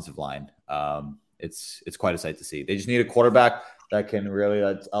this offensive line. It's quite a sight to see. They just need a quarterback that can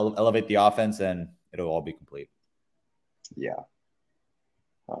really elevate the offense, and it'll all be complete. Yeah.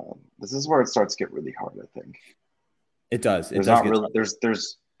 This is where it starts to get really hard, I think. It does. There's not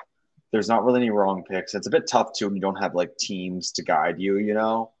really any wrong picks. It's a bit tough too when you don't have like teams to guide you, you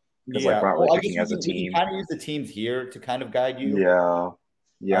know? Because we're not really picking as a team. You kind of use the teams here to kind of guide you.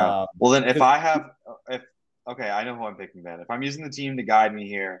 Yeah. Well, then okay, I know who I'm picking then. If I'm using the team to guide me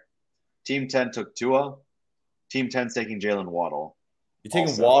here, Team 10 took Tua. Team 10's taking Jalen Waddle. You're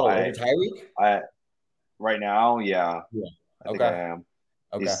taking Waddle over Tyreek? Right now, yeah. I think I am.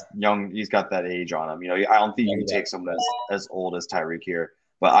 Okay. He's young. He's got that age on him. You know, I don't think you can take someone as old as Tyreek here.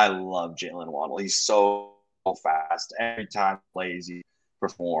 But I love Jalen Waddle. He's so fast. Every time he plays, he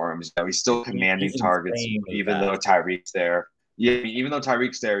performs. You know, he's still commanding targets, even though Tyreek's there. Yeah, even though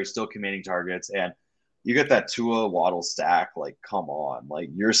Tyreek's there, he's still commanding targets. And you get that Tua Waddle stack, like, come on. Like,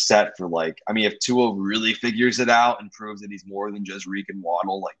 you're set for, like, I mean, if Tua really figures it out and proves that he's more than just Reek and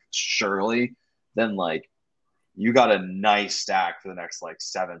Waddle, like, surely, then, like, you got a nice stack for the next, like,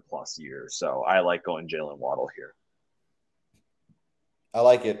 7+ years. So I like going Jalen Waddle here. I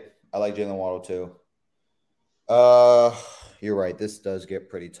like it. I like Jalen Waddle, too. You're right. This does get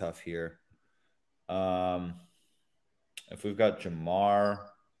pretty tough here. If we've got Jamar.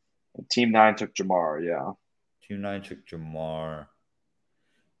 Team 9 took Jamar, yeah. Team 9 took Jamar.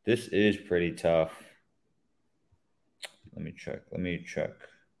 This is pretty tough. Let me check.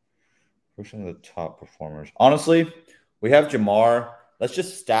 Who's some of the top performers? Honestly, we have Jamar. Let's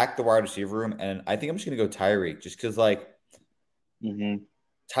just stack the wide receiver room, and I think I'm just going to go Tyreek just because, like,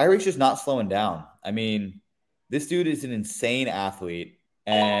 Tyreek's just not slowing down. I mean, This dude is an insane athlete,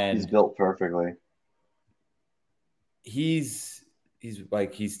 He's and built perfectly. he's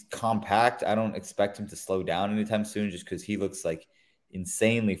compact. I don't expect him to slow down anytime soon just because he looks like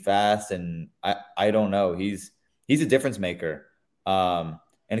insanely fast. And I don't know. He's a difference maker. And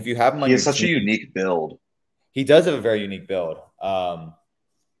if you have him He on has your such a team, unique build. he does have a very unique build.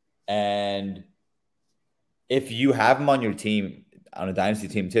 And if you have him on your team, on a dynasty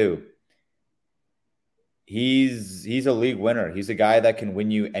team too, he's a league winner. He's a guy that can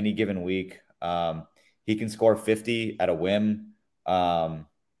win you any given week. He can score 50 at a whim.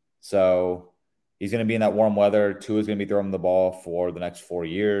 So he's going to be in that warm weather. Tua is going to be throwing the ball for the next 4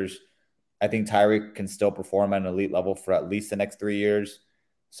 years. I think Tyreek can still perform at an elite level for at least the next 3 years.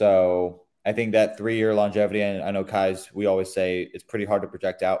 So I think that 3-year longevity, and I know, Kai's, we always say it's pretty hard to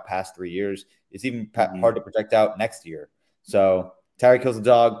project out past 3 years. It's even hard to project out next year. So Tyreek Hill's a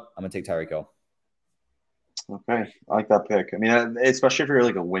dog. I'm going to take Tyreek Hill. Okay, I like that pick. I mean, especially if you're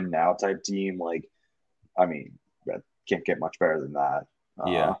like a win now type team, like, I mean, that can't get much better than that.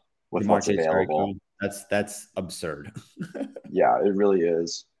 Yeah, with Jamar what's Chase, available. That's absurd. Yeah, it really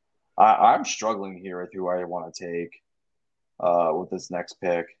is. I'm struggling here with who I want to take with this next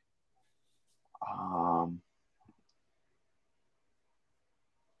pick.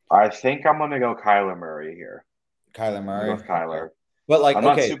 I think I'm gonna go Kyler Murray here. Kyler Murray. With Kyler. Okay. But like, I'm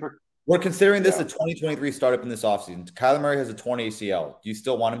okay, not super. We're considering this a 2023 startup in this offseason. Kyler Murray has a torn ACL. Do you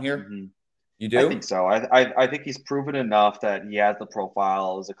still want him here? Mm-hmm. You do? I think so. I think he's proven enough that he has the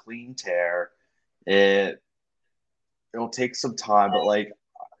profile. It was a clean tear. It'll take some time, but like,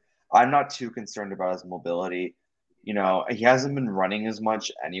 I'm not too concerned about his mobility. You know, he hasn't been running as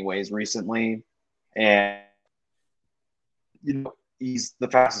much anyways recently, and you know, he's the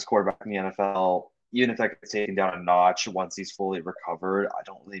fastest quarterback in the NFL. Even if that gets taken down a notch once he's fully recovered, I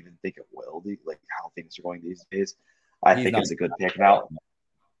don't even think it will. Like how things are going these days, I think it's a good pick. Now,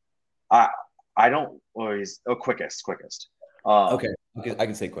 I don't. Or he's quickest. Okay, I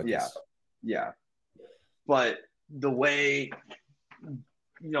can say quickest. Yeah. But the way,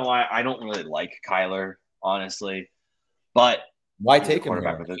 I don't really like Kyler, honestly. But why take him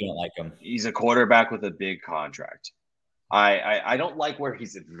here if you don't like him? He's a quarterback with a big contract. I don't like where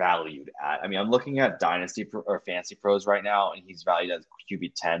he's valued at. I mean, I'm looking at Dynasty or Fantasy Pros right now, and he's valued as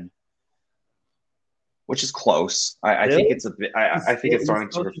QB 10, which is close. I think it's a bit. I think it's starting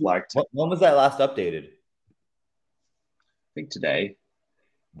to reflect. When was that last updated? I think today.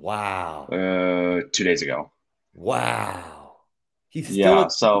 Wow. 2 days ago. Wow. He's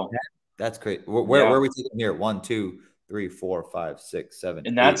still that's great. Where are we taking here? 1, 2, 3, 4, 5, 6, 7.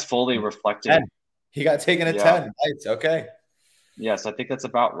 And that's 8, fully reflected. 10. He got taken at 10. Nice. Okay. Yes, I think that's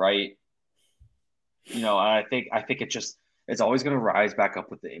about right. I think it's always going to rise back up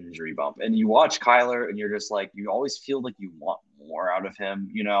with the injury bump. And you watch Kyler, and you're just like, you always feel like you want more out of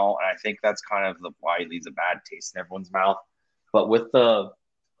him. And I think that's kind of why he leaves a bad taste in everyone's mouth. But with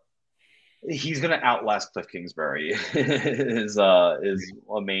he's going to outlast Cliff Kingsbury is a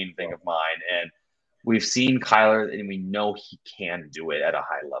main thing of mine. And we've seen Kyler, and we know he can do it at a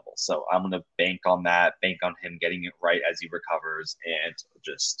high level. So I'm going to bank on that, bank on him getting it right as he recovers, and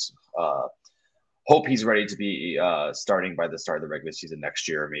just hope he's ready to be starting by the start of the regular season next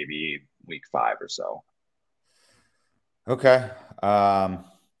year, maybe week 5 or so. Okay. I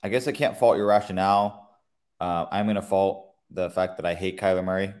guess I can't fault your rationale. I'm going to fault the fact that I hate Kyler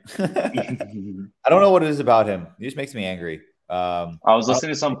Murray. I don't know what it is about him. He just makes me angry. I was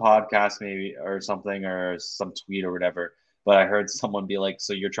listening to some podcast maybe or something or some tweet or whatever, but I heard someone be like,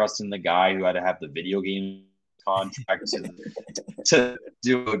 so you're trusting the guy who had to have the video game contract to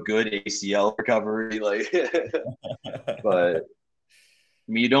do a good ACL recovery? But I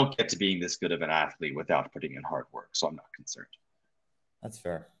mean, you don't get to being this good of an athlete without putting in hard work, so I'm not concerned. That's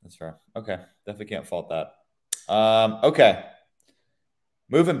fair. Okay. Definitely can't fault that. Okay.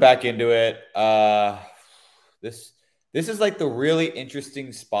 Moving back into it. This is like the really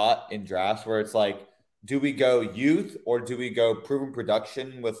interesting spot in drafts where it's like, do we go youth or do we go proven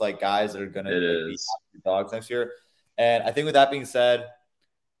production with like guys that are going to be dogs next year? And I think with that being said,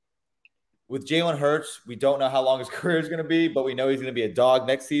 with Jalen Hurts, we don't know how long his career is going to be, but we know he's going to be a dog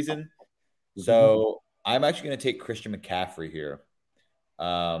next season. Mm-hmm. So I'm actually going to take Christian McCaffrey here.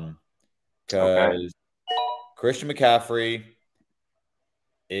 Because Christian McCaffrey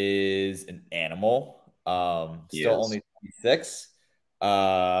is an animal. Still only 26.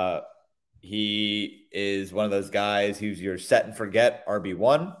 He is one of those guys who's your set and forget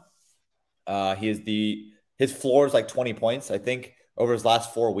RB1. His floor is like 20 points. I think over his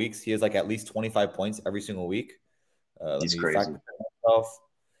last 4 weeks, he has like at least 25 points every single week. He's crazy.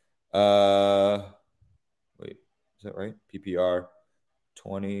 Is that right? PPR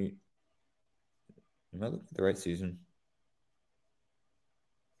 20. Am I looking at the right season?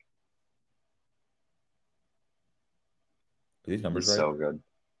 Are these numbers He's right? so good.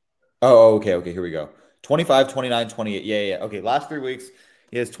 Oh, okay. Okay. Here we go. 25, 29, 28. Yeah. Yeah. Okay. Last 3 weeks,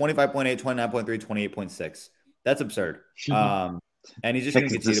 he has 25.8, 29.3, 28.6. That's absurd. And he's just The going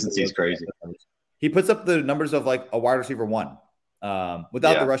to continue to consistency is crazy. he puts up the numbers of like a wide receiver one without the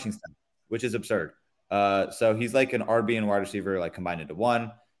Yeah. rushing step, which is absurd. So he's like an RB and wide receiver like combined into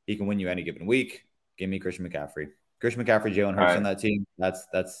one. He can win you any given week. Give me Christian McCaffrey. Christian McCaffrey, Jalen All Hurts on right. that team. That's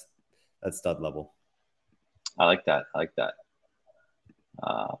stud level. I like that. I like that.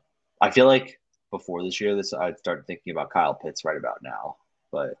 Uh, I feel like before this year, I'd start thinking about Kyle Pitts right about now,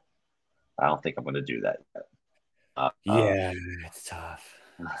 but I don't think I'm going to do that yet. Yeah, it's tough.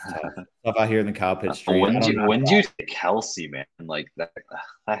 It's tough. Tough out here in the Kyle Pitts street. I don't know. When do you take Kelsey, man? Like that,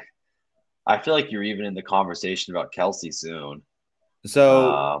 I feel like you're even in the conversation about Kelsey soon.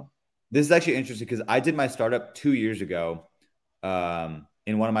 So this is actually interesting because I did my startup 2 years ago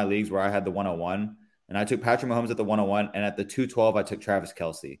in one of my leagues where I had the 101, and I took Patrick Mahomes at the 101, and at the 212, I took Travis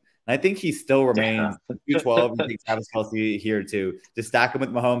Kelsey. And I think he still remains 212. You take Travis Kelsey here too. Just stack him with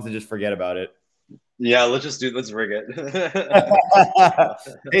Mahomes and just forget about it. Yeah, let's rig it.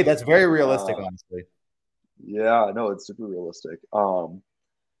 Hey, that's very realistic, honestly. Yeah, no, it's super realistic.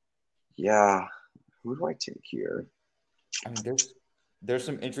 Yeah, who do I take here? I mean, there's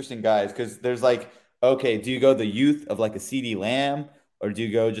some interesting guys because there's like, okay, do you go the youth of like a CD Lamb, or do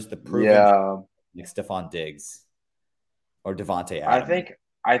you go just the proven Yeah, like Stephon Diggs or Devontae I Adams? think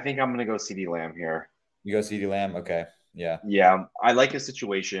I think I'm gonna go CD Lamb here. You go CD Lamb, okay, yeah, Yeah, I like his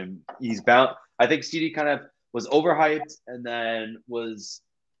situation. He's bound. I think CD kind of was overhyped and then was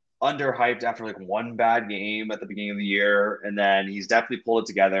underhyped after like one bad game at the beginning of the year, and then he's definitely pulled it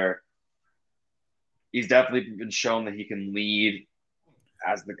together. He's definitely been shown that he can lead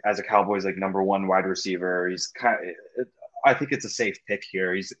as a Cowboys like number one wide receiver. He's kind of, I think it's a safe pick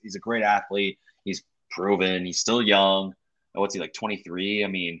here. He's a great athlete. He's proven. He's still young. What's he like 23? I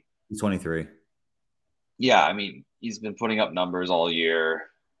mean, he's 23. yeah. I mean, he's been putting up numbers all year.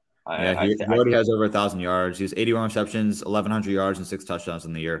 Yeah, he I already think has over 1,000 yards. He has 81 receptions, 1,100 yards, and 6 touchdowns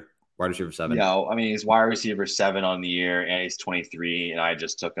in the year. Wide receiver you seven. know. I mean, he's wide receiver seven on the year, and he's 23. And I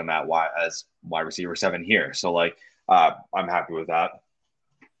just took him as wide receiver seven here. So like, I'm happy with that.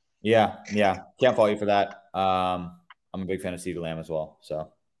 Yeah, yeah, can't fault you for that. I'm a big fan of CeeDee Lamb as well.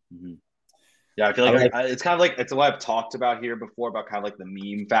 So Mm-hmm. Yeah, I feel I like like, it's kind of like it's what I've talked about here before about kind of like the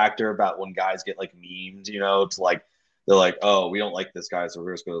meme factor about when guys get like memed, you know, to like they're like, oh, we don't like this guy, so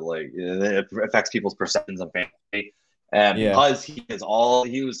we're just gonna like it affects people's perceptions on fantasy. And yeah, because he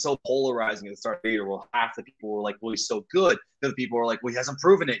was so polarizing at the start of the year, well, half the people were like, well, he's so good. The other people were like, well, he hasn't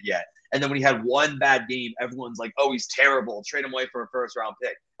proven it yet. And then when he had one bad game, everyone's like, oh, he's terrible. Trade him away for a first round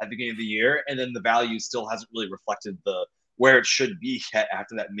pick at the beginning of the year. And then the value still hasn't really reflected the where it should be yet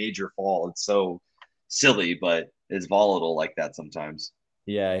after that major fall. It's so silly, but it's volatile like that sometimes.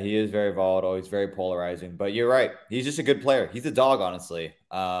 yeah, he is very volatile. He's very polarizing. But you're right. He's just a good player. He's a dog, honestly.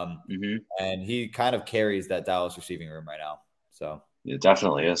 Mm-hmm. And he kind of carries that Dallas receiving room right now. So It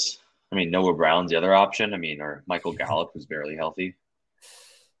definitely is. I mean, Noah Brown's the other option. I mean, or Michael Gallup, who's barely healthy.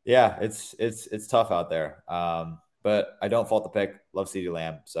 yeah, it's tough out there. But I don't fault the pick. Love CeeDee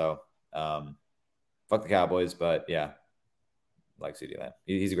Lamb. So fuck the Cowboys, but yeah, like CeeDee Lamb.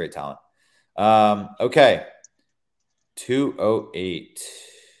 He's a great talent. Okay. 208.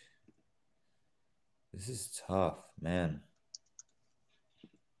 This is tough, man.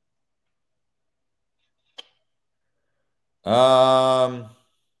 I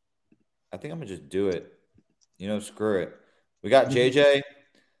think I'm gonna just do it. Screw it. We got JJ.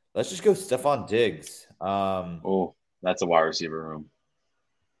 Let's just go Stephon Diggs. Oh, that's a wide receiver room.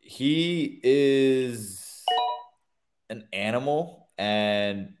 He is an animal,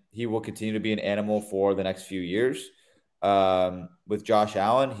 and he will continue to be an animal for the next few years. With Josh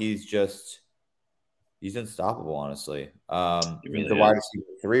Allen, he's unstoppable, honestly. He He's really the wide is.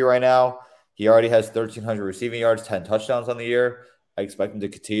 receiver 3 right now. He already has 1,300 receiving yards, 10 touchdowns on the year. I expect him to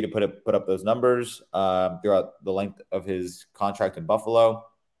continue to put up those numbers throughout the length of his contract in Buffalo.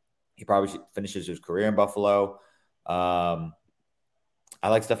 He probably finishes his career in Buffalo. I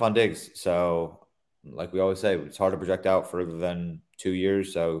like Stephon Diggs. So, like we always say, it's hard to project out further than 2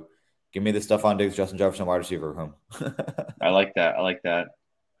 years. So, give me the Stephon Diggs, Justin Jefferson wide receiver room. I like that. I like that.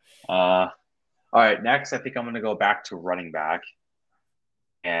 All right. Next, I think I'm going to go back to running back.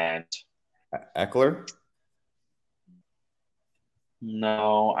 And Eckler?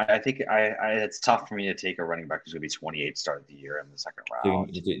 no, I think it's tough for me to take a running back who's going to be 28 start of the year in the second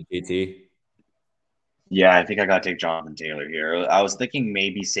round. JT? Yeah, I think I got to take Jonathan Taylor here. I was thinking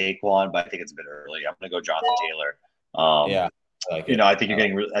maybe Saquon, but I think it's a bit early. I'm going to go Jonathan Taylor. Yeah, I like I it. think you're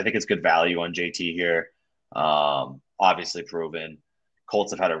getting. I think it's good value on JT here. Obviously proven.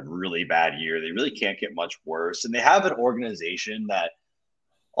 Colts have had a really bad year. They really can't get much worse, and they have an organization that,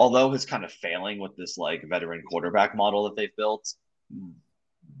 although is kind of failing with this like veteran quarterback model that they've built,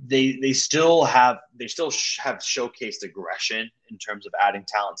 they still have showcased aggression in terms of adding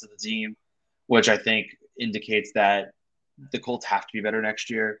talent to the team, which I think indicates that the Colts have to be better next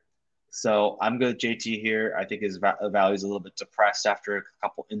year. So I'm good with JT here. I think his value is a little bit depressed after a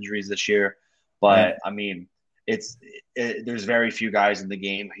couple injuries this year, Yeah. but I mean, there's very few guys in the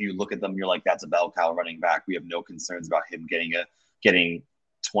game who you look at them, you're like, that's a bell cow running back. We have no concerns about him getting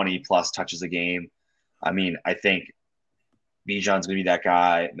 20 plus touches a game. I mean, I think Bijan's going to be that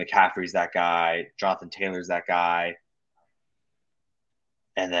guy. McCaffrey's that guy. Jonathan Taylor's that guy.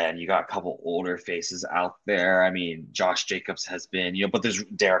 And then you got a couple older faces out there. I mean, Josh Jacobs has been, but there's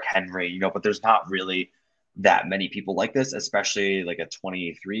Derrick Henry, but there's not really that many people like this, especially like a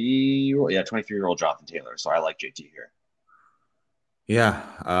 23-year-old Jonathan Taylor. So I like JT here. Yeah.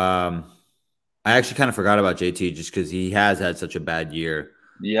 I actually kind of forgot about JT just because he has had such a bad year.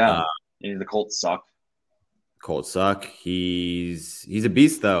 Yeah. And the Colts suck. Colts suck. He's a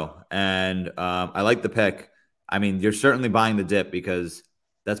beast though, and I like the pick. I mean, you're certainly buying the dip because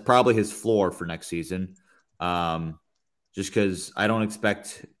that's probably his floor for next season. Just because I don't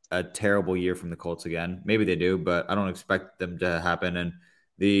expect a terrible year from the Colts again. Maybe they do, but I don't expect them to happen. And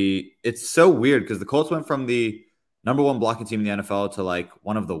it's so weird because the Colts went from the number one blocking team in the NFL to like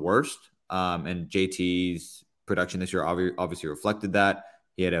one of the worst. And JT's production this year obviously reflected that.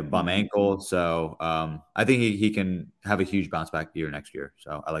 He had a bum ankle, so I think he can have a huge bounce back year next year.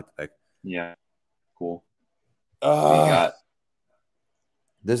 So I like the pick. Yeah, cool. Who you got?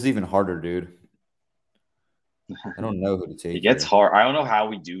 This is even harder, dude. I don't know who to take. It gets here. hard. I don't know how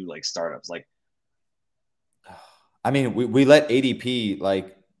we do like startups. Like, I mean, we let ADP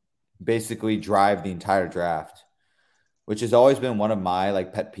like basically drive the entire draft, which has always been one of my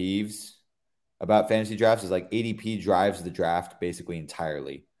like pet peeves about fantasy drafts is like ADP drives the draft basically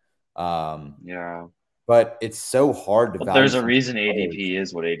entirely. yeah. But it's so hard to But value there's a some reason players. ADP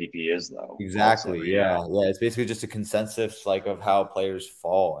is what ADP is, though. Also, Exactly. Yeah. Yeah. It's basically just a consensus like of how players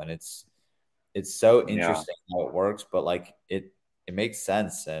fall. And it's so yeah. interesting how it works, but like it makes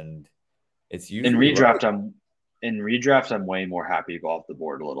sense and it's In usually right. redraft, I'm way more happy to go off the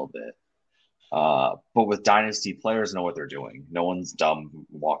board a little bit. But with dynasty, players know what they're doing. No one's dumb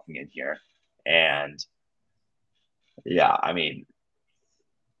walking in here, and yeah, I mean,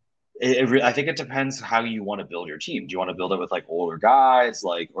 I think it depends how you want to build your team. Do you want to build it with like older guys,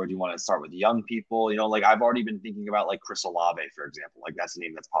 like, or do you want to start with young people? Like I've already been thinking about like Chris Olave, for example. Like that's the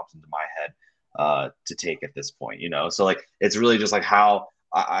name that's popped into my head to take at this point. So like it's really just like how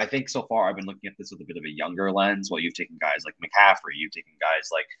I think so far I've been looking at this with a bit of a younger lens. While you've taken guys like McCaffrey, you've taken guys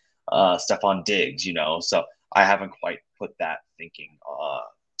like Stephon Diggs. So I haven't quite put that thinking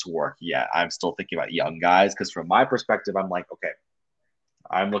to work yet. I'm still thinking about young guys because from my perspective, I'm like, okay,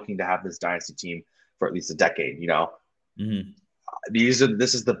 I'm looking to have this dynasty team for at least a decade. Mm-hmm. This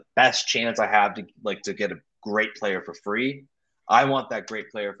is the best chance I have to get a great player for free. I want that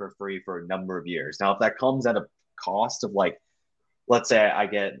great player for free for a number of years. Now, if that comes at a cost of like, let's say I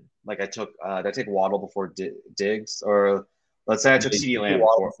get like did I take Waddle before Diggs, or let's say I took CeeDee Lamb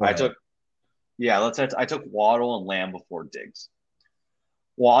before let's say I took Waddle and Lamb before Diggs.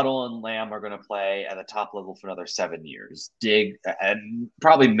 Waddle and Lamb are going to play at the top level for another 7 years. And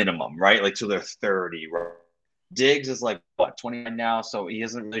probably minimum, right? Like till they're 30. Right? Diggs is like, 29 now, so he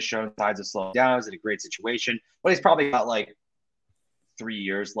hasn't really shown signs of slowing down. He's in a great situation, but he's probably got like 3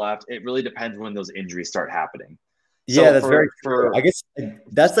 years left. It really depends when those injuries start happening. Yeah, that's very true. I guess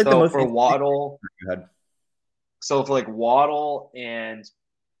that's like the most for Waddle. So for like Waddle and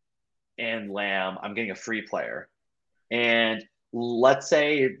Lamb, I'm getting a free player. And let's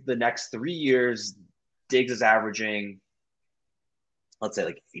say the next 3 years, Diggs is averaging, let's say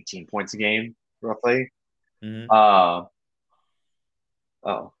like 18 points a game, roughly. Mm-hmm.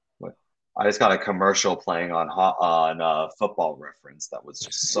 What? I just got a commercial playing on Football Reference that was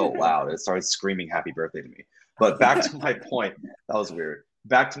just so loud. It started screaming "Happy Birthday" to me. But back to my point. That was weird.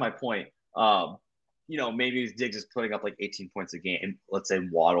 Back to my point. Maybe Diggs is putting up like 18 points a game. Let's say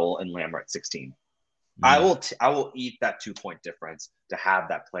Waddle and Lamb are at 16. Mm-hmm. I will eat that 2-point difference to have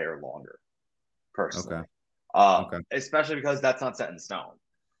that player longer, personally. Okay. Especially because that's not set in stone.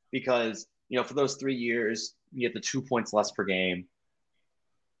 Because for those 3 years, you get the 2 points less per game.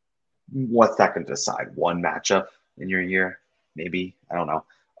 What's that going to decide? One matchup in your year, maybe, I don't know.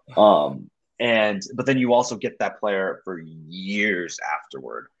 But then you also get that player for years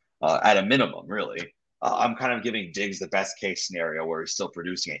afterward, at a minimum, really. I'm kind of giving Diggs the best case scenario where he's still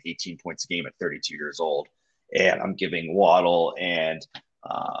producing at 18 points a game at 32 years old, and I'm giving Waddle and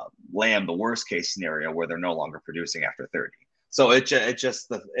Lamb the worst case scenario where they're no longer producing after 30. So it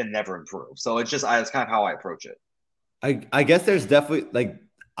never improves. So it's kind of how I approach it. I guess there's definitely like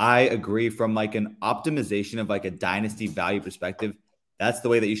I agree from like an optimization of like a dynasty value perspective. That's the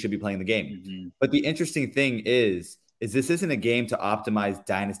way that you should be playing the game. Mm-hmm. But the interesting thing is this isn't a game to optimize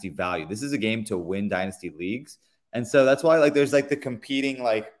dynasty value. This is a game to win dynasty leagues. And so that's why like there's like the competing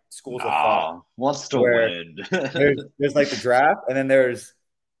like schools of thought. Wants to win. there's like the draft, and then there's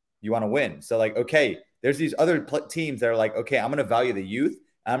you want to win. So like, okay, there's these other teams that are like, okay, I'm going to value the youth.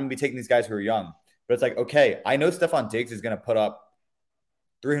 I'm going to be taking these guys who are young. But it's like, okay, I know Stephon Diggs is going to put up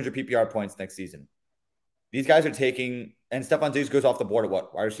 300 PPR points next season. These guys are taking, and Stephon Diggs goes off the board at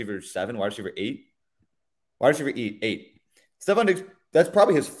what? Wide receiver 7, wide receiver 8? Wide receiver 8. Stephon Diggs, that's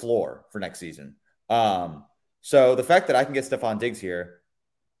probably his floor for next season. So the fact that I can get Stephon Diggs here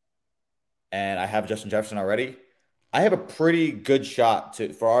and I have Justin Jefferson already, I have a pretty good shot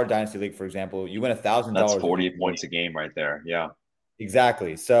for our dynasty league, for example. You win $1,000. That's 40 points a game right there. Yeah.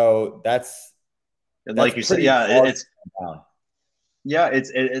 Exactly. So that's like you said,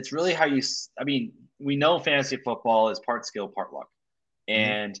 it's really how you. I mean, we know fantasy football is part skill, part luck,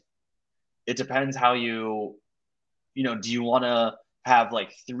 and it depends how you do you want to have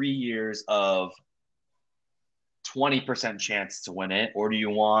like 3 years of 20% chance to win it, or do you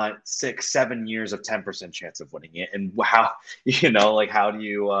want 6-7 years of 10% chance of winning it? And how how do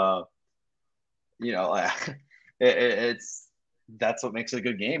you it's that's what makes it a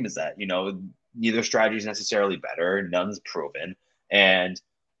good game, is that neither strategy is necessarily better, none's proven, and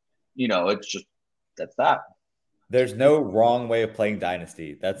it's just that's that. There's no wrong way of playing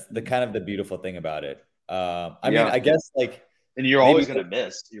Dynasty. That's the kind of the beautiful thing about it. I mean, I guess like, and you're always going to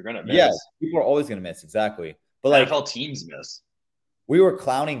miss. You're going to miss. Yeah, people are always going to miss. Exactly. But like NFL teams miss. We were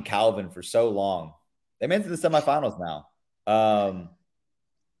clowning Calvin for so long. They made it to the semifinals now.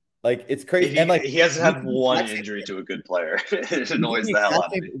 Like it's crazy, and like he hasn't had one injury to a good player. It annoys the hell out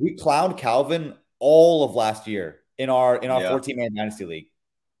of me. We clowned Calvin all of last year in our 14-man dynasty league.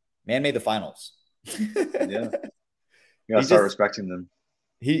 Man made the finals. Yeah, you gotta start respecting them.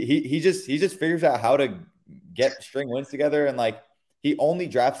 He just figures out how to get string wins together, and like he only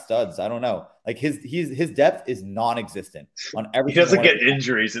drafts studs. I don't know. Like his depth is non-existent on every. He doesn't get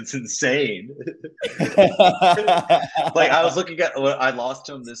injuries. It's insane. Like I was looking at, I lost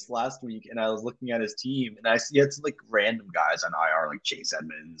to him this last week, and I was looking at his team, and I see it's like random guys on IR, like Chase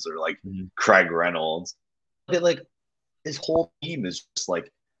Edmonds or like Craig Reynolds. But like his whole team is just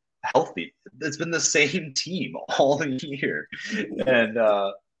like healthy. It's been the same team all year, and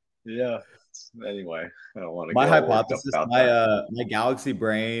yeah. Anyway, I don't want to. My hypothesis, my galaxy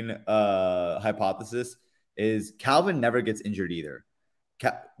brain hypothesis is Calvin never gets injured either.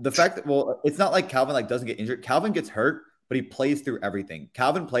 The fact that it's not like Calvin like doesn't get injured. Calvin gets hurt, but he plays through everything.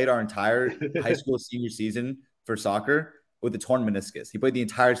 Calvin played our entire high school senior season for soccer with the torn meniscus. He played the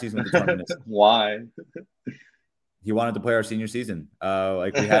entire season with the torn meniscus. Why? He wanted to play our senior season.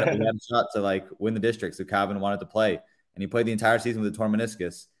 Like we had a shot to like win the district, so Calvin wanted to play, and he played the entire season with a torn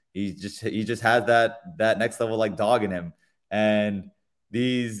meniscus. He just has that next level like dog in him, and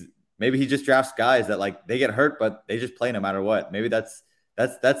maybe he just drafts guys that like they get hurt, but they just play no matter what. Maybe that's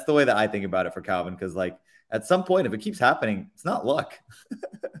the way that I think about it for Calvin, because like at some point, if it keeps happening, it's not luck.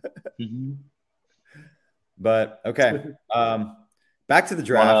 But okay, back to the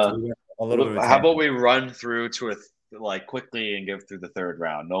draft. How about we run through to like quickly and give through the third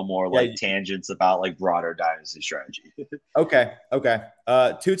round? No more like tangents about like broader dynasty strategy. Okay.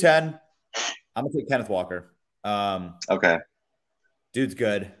 210. I'm gonna take Kenneth Walker. Okay. Dude's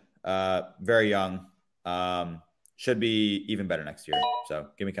good. Very young. Should be even better next year. So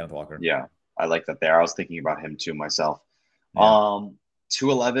give me Kenneth Walker. Yeah, I like that there. I was thinking about him too myself. Yeah.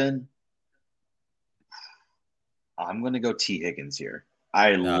 211. I'm gonna go T. Higgins here.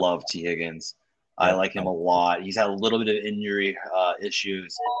 I love T. Higgins. I like him a lot. He's had a little bit of injury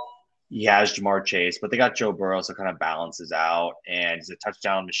issues. He has Jamar Chase, but they got Joe Burrow, so it kind of balances out. And he's a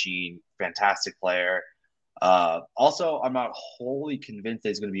touchdown machine, fantastic player. Also, I'm not wholly convinced that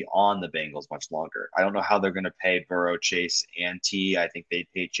he's going to be on the Bengals much longer. I don't know how they're going to pay Burrow, Chase, and T. I think they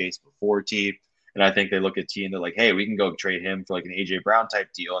paid Chase before T. And I think they look at T and they're like, hey, we can go trade him for like an A.J. Brown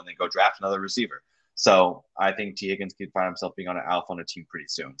type deal and then go draft another receiver. So I think T. Higgins could find himself being on an alpha on a team pretty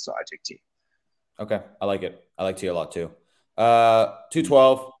soon. So I take T. Okay. I like it. I like T a lot too.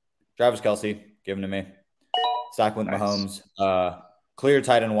 212, Travis Kelce, give him to me. Stack with Mahomes. clear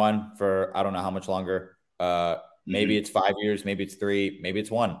tight end one for I don't know how much longer. Maybe Hmm. it's 5 years, maybe it's 3, maybe it's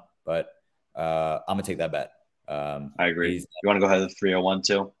 1, but I'm gonna take that bet. I agree. He's You want to go ahead with 301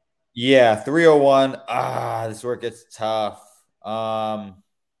 too? Yeah, 301. This is where it gets tough. Let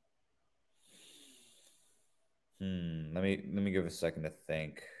me give a second to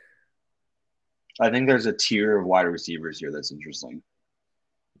think. I think there's a tier of wide receivers here that's interesting.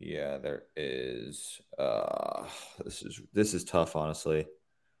 Yeah, there is. This is tough, honestly.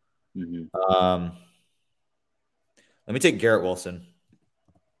 Hmm. Um, Let me take Garrett Wilson.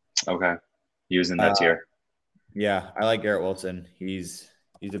 Okay. He was in that Uh, tier. yeah, I like Garrett Wilson. He's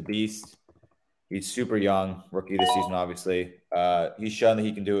a beast. He's super young, rookie this season, obviously. He's shown that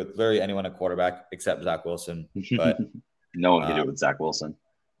he can do it with literally anyone at quarterback except Zach Wilson. But No one can uh, do it with Zach Wilson.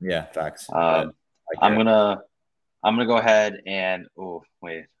 yeah, facts. But Um, I like I'm Garrett. gonna I'm gonna go ahead and oh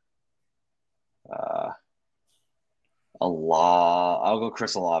wait, uh, I'll go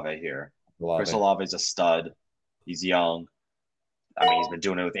Chris Olave here. Chris Olave. Olave is a stud. He's young. I mean, he's been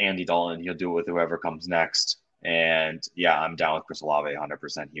doing it with Andy Dalton. He'll do it with whoever comes next. And yeah, I'm down with Chris Olave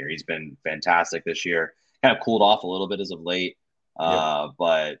 100% here. He's been fantastic this year. Kind of cooled off a little bit as of late, Yep.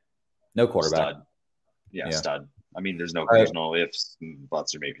 but No quarterback. stud. Yeah, Yeah. stud. I mean, All right. there's no ifs,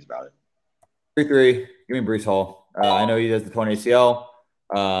 buts, or maybes about it. 3-3. Give me Brees Hall. I know he does the torn ACL,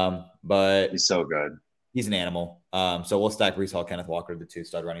 but He's so good. he's an animal. So we'll stack Brees Hall, Kenneth Walker, the two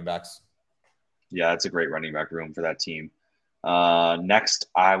stud running backs. Yeah, it's a great running back room for that team. Next,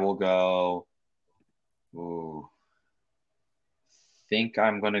 I will go. Ooh, think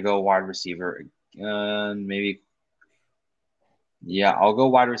I'm going to go wide receiver. Maybe. Yeah, I'll go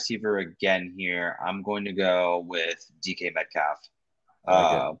wide receiver again here. I'm going to go with DK Metcalf. I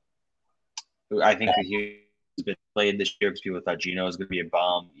like it. Uh, I think that he's been played this year because people thought Gino was going to be a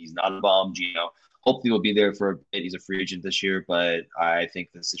bum. He's not a bum. Gino hopefully will be there for a bit. He's a free agent this year, but I think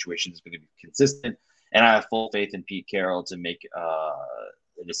the situation is going to be consistent. And I have full faith in Pete Carroll to make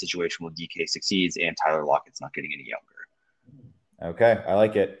in a situation where DK succeeds and Tyler Lockett's not getting any younger. Okay, I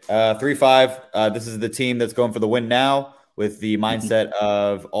like it. 3-5. This is the team that's going for the win now with the mindset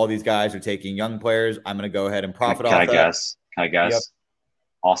of all these guys are taking young players. I'm going to go ahead and profit Can I off that. guess? Can I Yep. guess?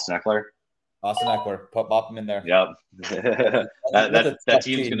 Austin Eckler. Austin Eckler. Pop him in there. Yep. That's a that tough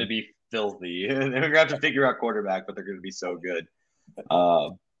team's going to team. be filthy. They're going to have to figure out quarterback, but they're going to be so good.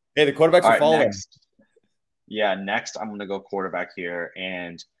 Hey, the quarterbacks All are right, following. next I'm going to go quarterback here,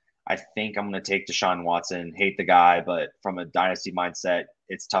 and I think I'm going to take Deshaun Watson. Hate the guy, but from a dynasty mindset,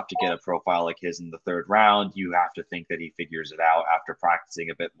 it's tough to get a profile like his in the third round. You have to think that he figures it out after practicing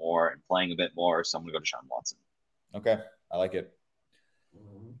a bit more and playing a bit more. So I'm going to go Deshaun Watson. Okay, I like it.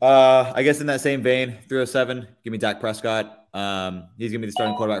 I guess in that same vein, 307, give me Dak Prescott. He's gonna be the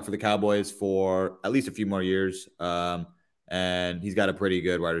starting quarterback for the Cowboys for at least a few more years. And he's got a pretty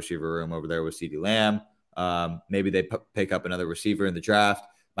good wide receiver room over there with CeeDee Lamb. Maybe they pick up another receiver in the draft.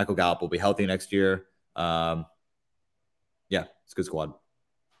 Michael Gallup will be healthy next year. Yeah, it's a good squad.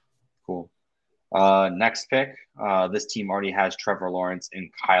 Cool. Next pick. This team already has Trevor Lawrence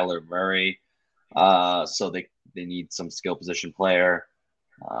and Kyler Murray. So they need some skill position player.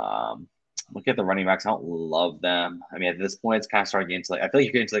 Look at the running backs. I don't love them. I mean, at this point, it's kind of starting to get into like I feel like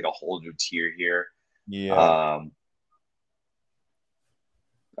you get into like a whole new tier here. Yeah. Um,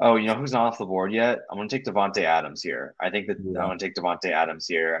 oh, you know who's not off the board yet? I'm going to take Devonte Adams here. I think that I'm Yeah. going to take Devonte Adams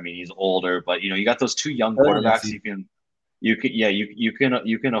here. I mean, he's older, but you got those two young Better than quarterbacks. NFC. You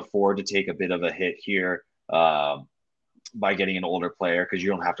can afford to take a bit of a hit here by getting an older player because you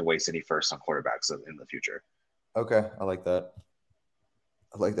don't have to waste any first on quarterbacks in the future. Okay, I like that.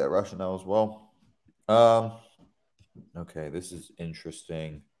 I like that rationale as well. Um, okay, this is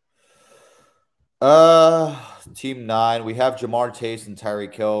interesting. Team 9. We have Jamar Chase and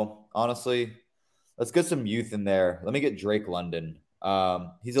Tyreek Hill. Honestly, let's get some youth in there. Let me get Drake London.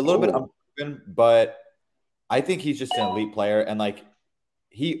 He's a little bit Oh, unproven, but I think he's just an elite player. And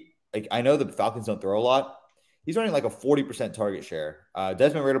I know the Falcons don't throw a lot. He's running like a 40% target share.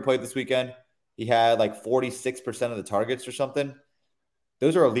 Desmond Ridder played this weekend. He had like 46% of the targets or something.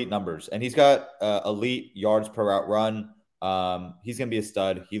 Those are elite numbers, and he's got elite yards per route run. He's going to be a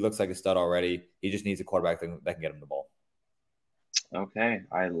stud. He looks like a stud already. He just needs a quarterback that can get him the ball. okay.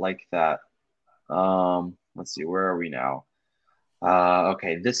 I like that. Let's see, where are we now?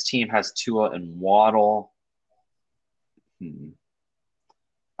 Okay, this team has Tua and Waddle.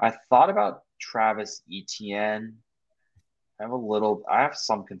 I thought about Travis Etienne. I have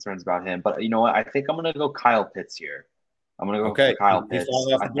some concerns about him, but you know what? I think I'm gonna go Kyle Pitts here. I'm going to go for Okay, Kyle he's Pitts.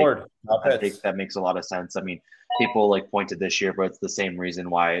 falling off the board. Kyle I think Pitts. that makes a lot of sense. I mean, people like pointed this year, but it's the same reason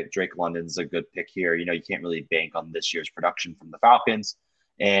why Drake London's a good pick here. You know, you can't really bank on this year's production from the Falcons,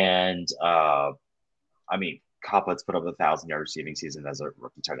 and I mean, Kyle Pitts put up 1,000-yard receiving season as a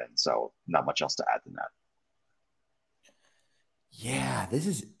rookie tight end, so not much else to add than that. Yeah, this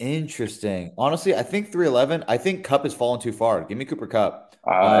is interesting. Honestly, I think 311. I think Cup has fallen too far. Give me Cooper Cup.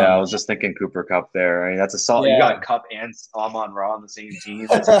 Yeah, I was just thinking Cooper Cup there. I mean, that's a solid. You Yeah. got Cup and Amon Ra on the same team.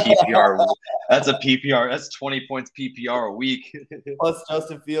 That's a PPR. That's a PPR. That's 20 points PPR a week. Plus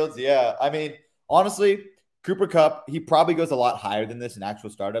Justin Fields. Yeah. I mean, honestly, Cooper Cup, he probably goes a lot higher than this in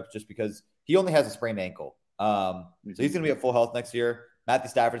actual startups just because he only has a sprained ankle. So he's going to be at full health next year. Matthew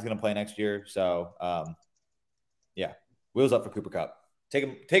Stafford's going to play next year. So, yeah, wheels up for Cooper Cup. Take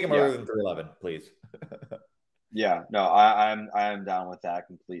him earlier than 311, please. Yeah, no, I'm down with that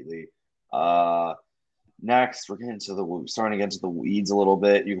completely. Next, we're starting to get into the weeds a little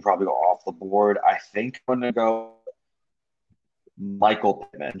bit. You can probably go off the board. I think I'm gonna go Michael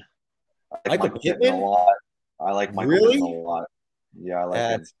Pittman. I like Michael Pittman a lot. I like Michael Pittman a lot. Yeah, I like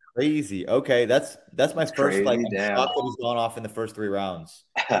him. That's crazy. Okay, that's my first crazy, like I'm shocked that he's gone off in the first 3 rounds.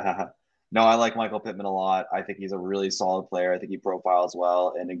 No, I like Michael Pittman a lot. I think he's a really solid player. I think he profiles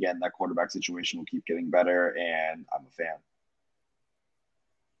well. And again, that quarterback situation will keep getting better, and I'm a fan.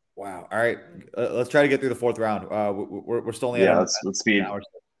 Wow. All right. Let's try to get through the 4th round. We're still only let's speed.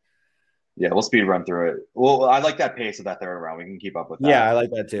 Yeah, we'll speed run through it. Well, I like that pace of that 3rd round. We can keep up with that. Yeah, I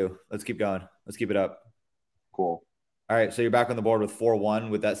like that too. Let's keep going. Let's keep it up. Cool. All right, so you're back on the board with 4-1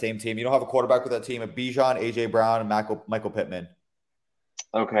 with that same team. You don't have a quarterback with that team of Bijan, AJ Brown, and Michael Pittman.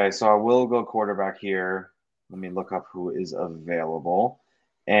 Okay, so I will go quarterback here. Let me look up who is available.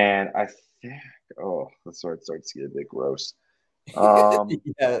 And I think, this starts to get a bit gross. Yeah.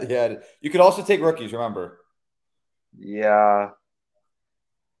 You could also take rookies, remember. Yeah,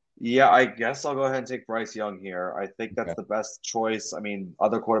 I guess I'll go ahead and take Bryce Young here. I think that's the best choice. I mean,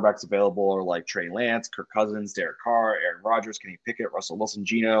 other quarterbacks available are like Trey Lance, Kirk Cousins, Derek Carr, Aaron Rodgers, Kenny Pickett, Russell Wilson,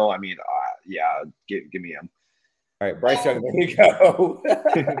 Geno. I mean, give me him. All right, Bryce Young, there you go.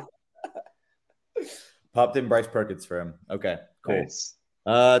 Popped in Bryce Perkins for him. Okay, cool. Nice.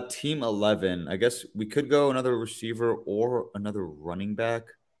 Team 11. I guess we could go another receiver or another running back.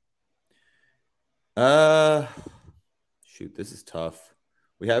 Shoot, this is tough.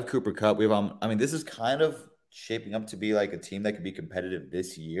 We have Cooper Kupp. We have this is kind of shaping up to be like a team that could be competitive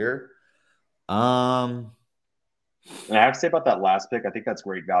this year. And I have to say about that last pick, I think that's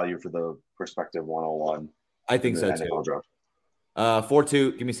great value for the perspective 101. I think so too.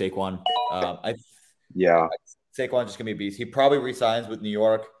 4-2, give me Saquon. Saquon just gonna be a beast. He probably resigns with New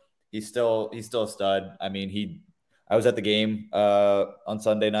York. He's still a stud. I mean, I was at the game on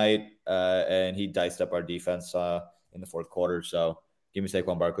Sunday night, and he diced up our defense in the 4th quarter. So give me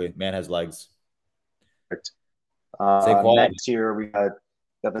Saquon Barkley. Man has legs. Perfect. Next year we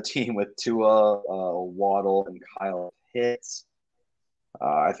have a team with Tua, Waddle, and Kyle Pitts.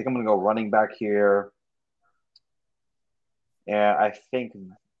 I think I'm gonna go running back here. And I think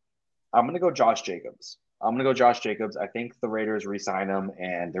I'm going to go Josh Jacobs. I think the Raiders re-sign him,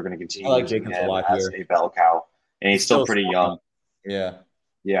 and they're going to continue using him as a bell cow. And he's still pretty young. Yeah.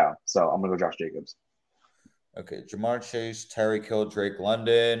 Yeah, so I'm going to go Josh Jacobs. Okay, Jamar Chase, Tyreek Hill, Drake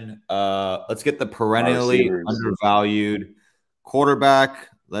London. Let's get the perennially undervalued quarterback.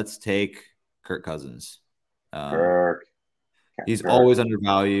 Let's take Kirk Cousins. Kirk. He's always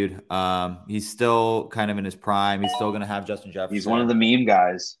undervalued. He's still kind of in his prime. He's still going to have Justin Jefferson. He's one of the meme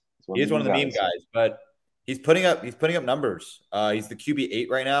guys. He is one of the meme guys, but he's putting up numbers. He's the QB8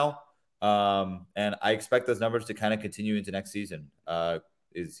 right now, and I expect those numbers to kind of continue into next season.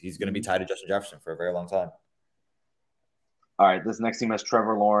 He's going to be tied to Justin Jefferson for a very long time. All right, this next team has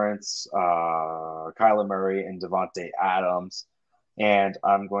Trevor Lawrence, Kyler Murray, and Devontae Adams, and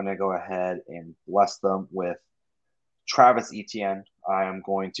I'm going to go ahead and bless them with Travis Etienne. I am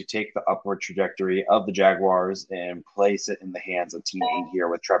going to take the upward trajectory of the Jaguars and place it in the hands of Team 8 here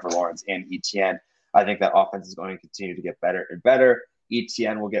with Trevor Lawrence and Etienne. I think that offense is going to continue to get better and better.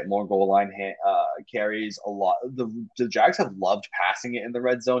 Etienne will get more goal line carries a lot. The Jags have loved passing it in the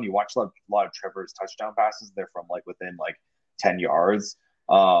red zone. You watch a lot of Trevor's touchdown passes. They're from within 10 yards.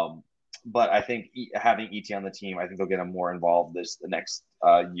 But I think having Etienne on the team, I think they'll get him more involved the next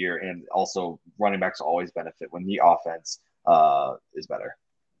year. And also running backs always benefit when the offense is better.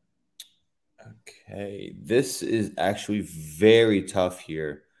 Okay. This is actually very tough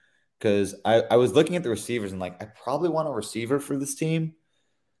here because I was looking at the receivers and I probably want a receiver for this team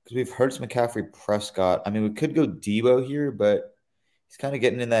because we've Hurts, McCaffrey, Prescott. I mean, we could go Debo here, but he's kind of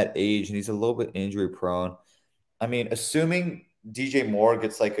getting in that age and he's a little bit injury prone. I mean, assuming DJ Moore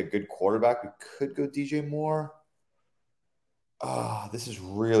gets like a good quarterback, we could go DJ Moore. Ah, this is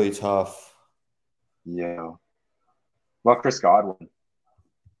really tough. Yeah. Well, Chris Godwin.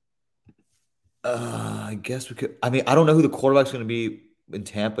 I guess we could. I mean, I don't know who the quarterback's going to be in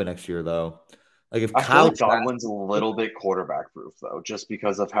Tampa next year, though. Like if I feel Kyle like Trask, Godwin's a little bit quarterback proof though, just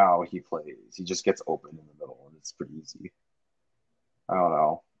because of how he plays. He just gets open in the middle, and it's pretty easy. I don't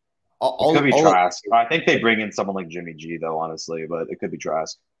know. I'll, It could I'll, be I'll, let, Trask. I think they bring in someone like Jimmy G though, honestly, but it could be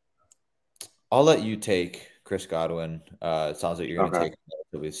Trask. I'll let you take Chris Godwin. It sounds like you're going to Okay. take him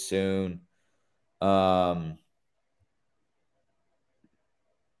relatively soon. Um,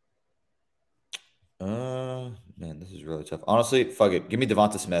 Man, this is really tough. Honestly, fuck it. Give me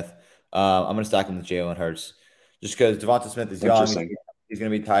Devonta Smith. I'm gonna stack him with Jalen Hurts, just because Devonta Smith is young. Interesting. He's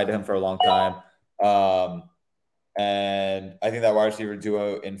gonna be tied to him for a long time. Um, and I think that wide receiver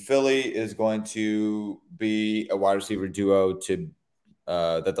duo in Philly is going to be a wide receiver duo to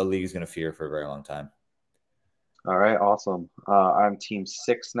that the league is gonna fear for a very long time. All right, awesome. I'm team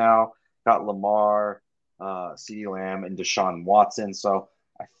 6 now. Got Lamar, CeeDee Lamb, and Deshaun Watson. So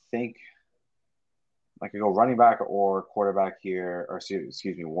I think I could go running back or quarterback here, or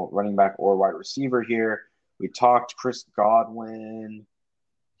excuse me, running back or wide receiver here. We talked Chris Godwin.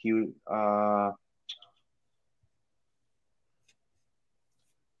 He, you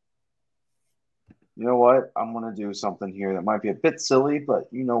know what? I'm gonna do something here that might be a bit silly, but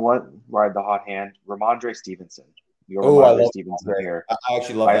you know what? Ride the hot hand. Ramondre Stevenson. You go Oh, I Ramondre love Stevenson Andre. here. I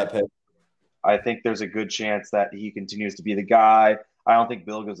actually love I that pick. I think there's a good chance that he continues to be the guy. I don't think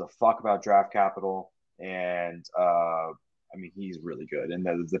Bill gives a fuck about draft capital, and I mean he's really good, and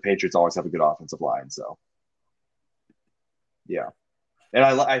the Patriots always have a good offensive line. So yeah, and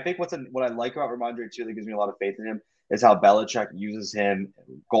I think what I like about Ramondre too that gives me a lot of faith in him is how Belichick uses him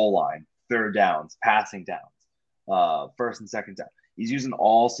goal line, third downs, passing downs, first and second down. He's using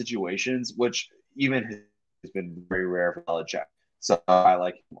all situations, which even has been very rare for Belichick. So I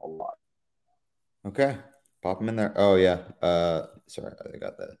like him a lot. Okay, pop him in there. Oh yeah. Sorry, I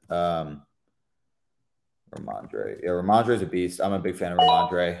got that. Ramondre. Yeah, Ramondre is a beast. I'm a big fan of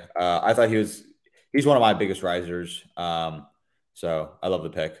Ramondre. I thought he's one of my biggest risers. So I love the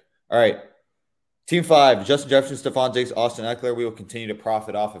pick. All right. Team 5, Justin Jefferson, Stephon Diggs, Austin Eckler. We will continue to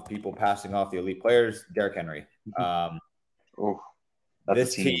profit off of people passing off the elite players. Derrick Henry. Um, Oh, that's a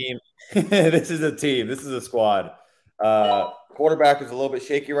this team. team, this is a team. This is a squad. Quarterback is a little bit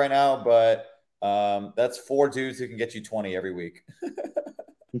shaky right now, but that's 4 dudes who can get you 20 every week.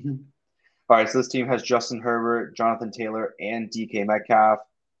 All right, so this team has Justin Herbert, Jonathan Taylor, and DK Metcalf.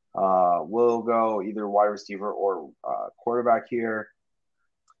 We'll go either wide receiver or quarterback here.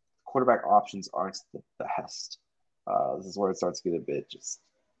 Quarterback options aren't the best. This is where it starts to get a bit just.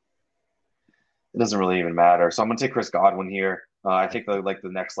 It doesn't really even matter. So I'm gonna take Chris Godwin here. I think the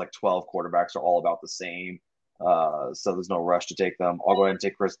next 12 quarterbacks are all about the same. So there's no rush to take them. I'll go ahead and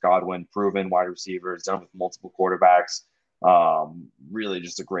take Chris Godwin, proven wide receiver, done with multiple quarterbacks. Really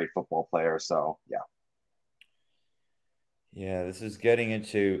just a great football player. So yeah. Yeah, this is getting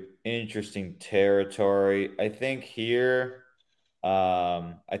into interesting territory. I think here,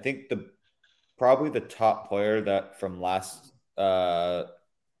 I think the probably the top player that from last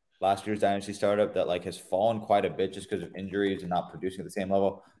year's Dynasty startup that like has fallen quite a bit just because of injuries and not producing at the same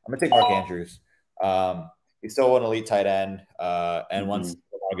level. I'm gonna take Mark Andrews. He's still an elite tight end, and Mm-hmm. once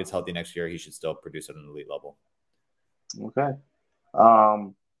Lamar gets healthy next year, he should still produce at an elite level. Okay.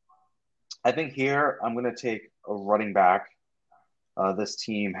 Um, I think here I'm going to take a running back. This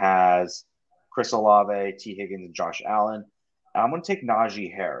team has Chris Olave, T. Higgins, and Josh Allen. And I'm going to take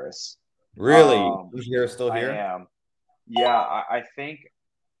Najee Harris. Really, Um, who's here still I here? am. Yeah, I think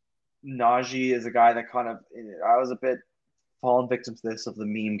Najee is a guy that kind of, I was a bit fallen victim to this of the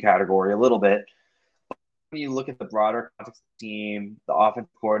meme category a little bit. When you look at the broader context of the team, the offensive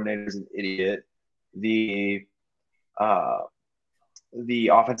coordinator is an idiot. The uh, the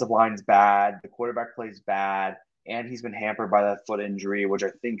offensive line's bad, the quarterback plays bad, and he's been hampered by that foot injury, which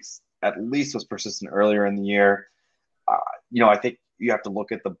I think at least was persistent earlier in the year. Uh, I think you have to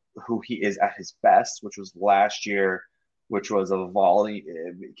look at the who he is at his best, which was last year, which was a volley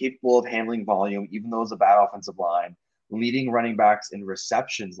capable of handling volume, even though it was a bad offensive line, leading running backs in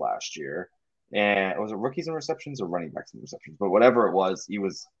receptions last year. And was it rookies in receptions or running backs in receptions? But whatever it was, he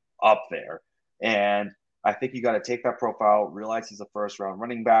was up there. And I think you got to take that profile, realize he's a first round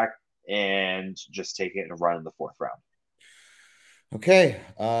running back, and just take it and run in the fourth round. Okay,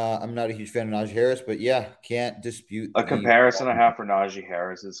 I'm not a huge fan of Najee Harris, but yeah, can't dispute A the. comparison I have for Najee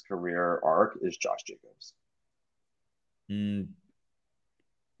Harris's career arc is Josh Jacobs. Mm,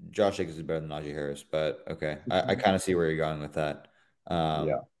 Josh Jacobs is better than Najee Harris, but okay. I kind of see where you're going with that.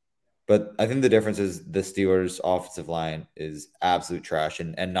 Yeah. But I think the difference is the Steelers' offensive line is absolute trash,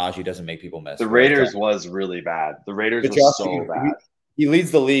 and Najee doesn't make people miss. The Whereas Raiders was really bad. The Raiders but was Josh so Jacobs, bad. he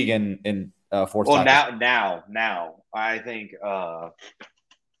leads the league in forced Well, tackles. now, I think,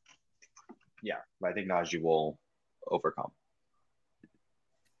 yeah, I think Najee will overcome.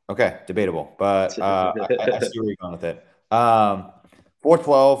 Okay, debatable, but I see where you're going with it.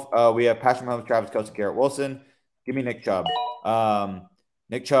 412, we have Patrick Mahomes, Travis Kelce, Garrett Wilson. Give me Nick Chubb.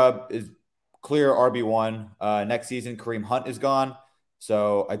 Nick Chubb is clear RB1. Next season, Kareem Hunt is gone.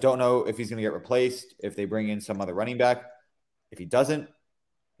 So I don't know if he's going to get replaced, if they bring in some other running back. If he doesn't,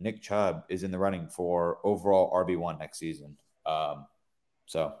 Nick Chubb is in the running for overall RB1 next season.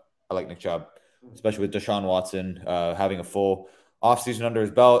 So I like Nick Chubb, especially with Deshaun Watson having a full offseason under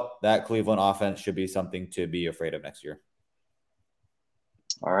his belt. That Cleveland offense should be something to be afraid of next year.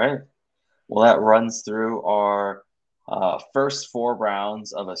 All right. Well, that runs through our first 4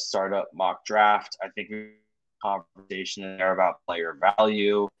 rounds of a startup mock draft. I think we conversation in there about player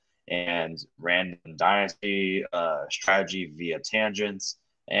value and random dynasty strategy via tangents,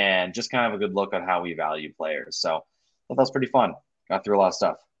 and just kind of a good look on how we value players. So I thought that was pretty fun. Got through a lot of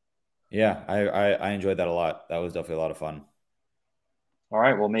stuff. Yeah, I enjoyed that a lot. That was definitely a lot of fun. All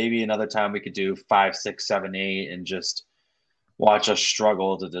right. Well, maybe another time we could do 5, 6, 7, 8, and just watch us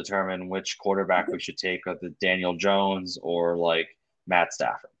struggle to determine which quarterback we should take, the Daniel Jones or like Matt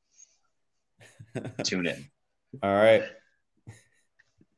Stafford. Tune in. All right.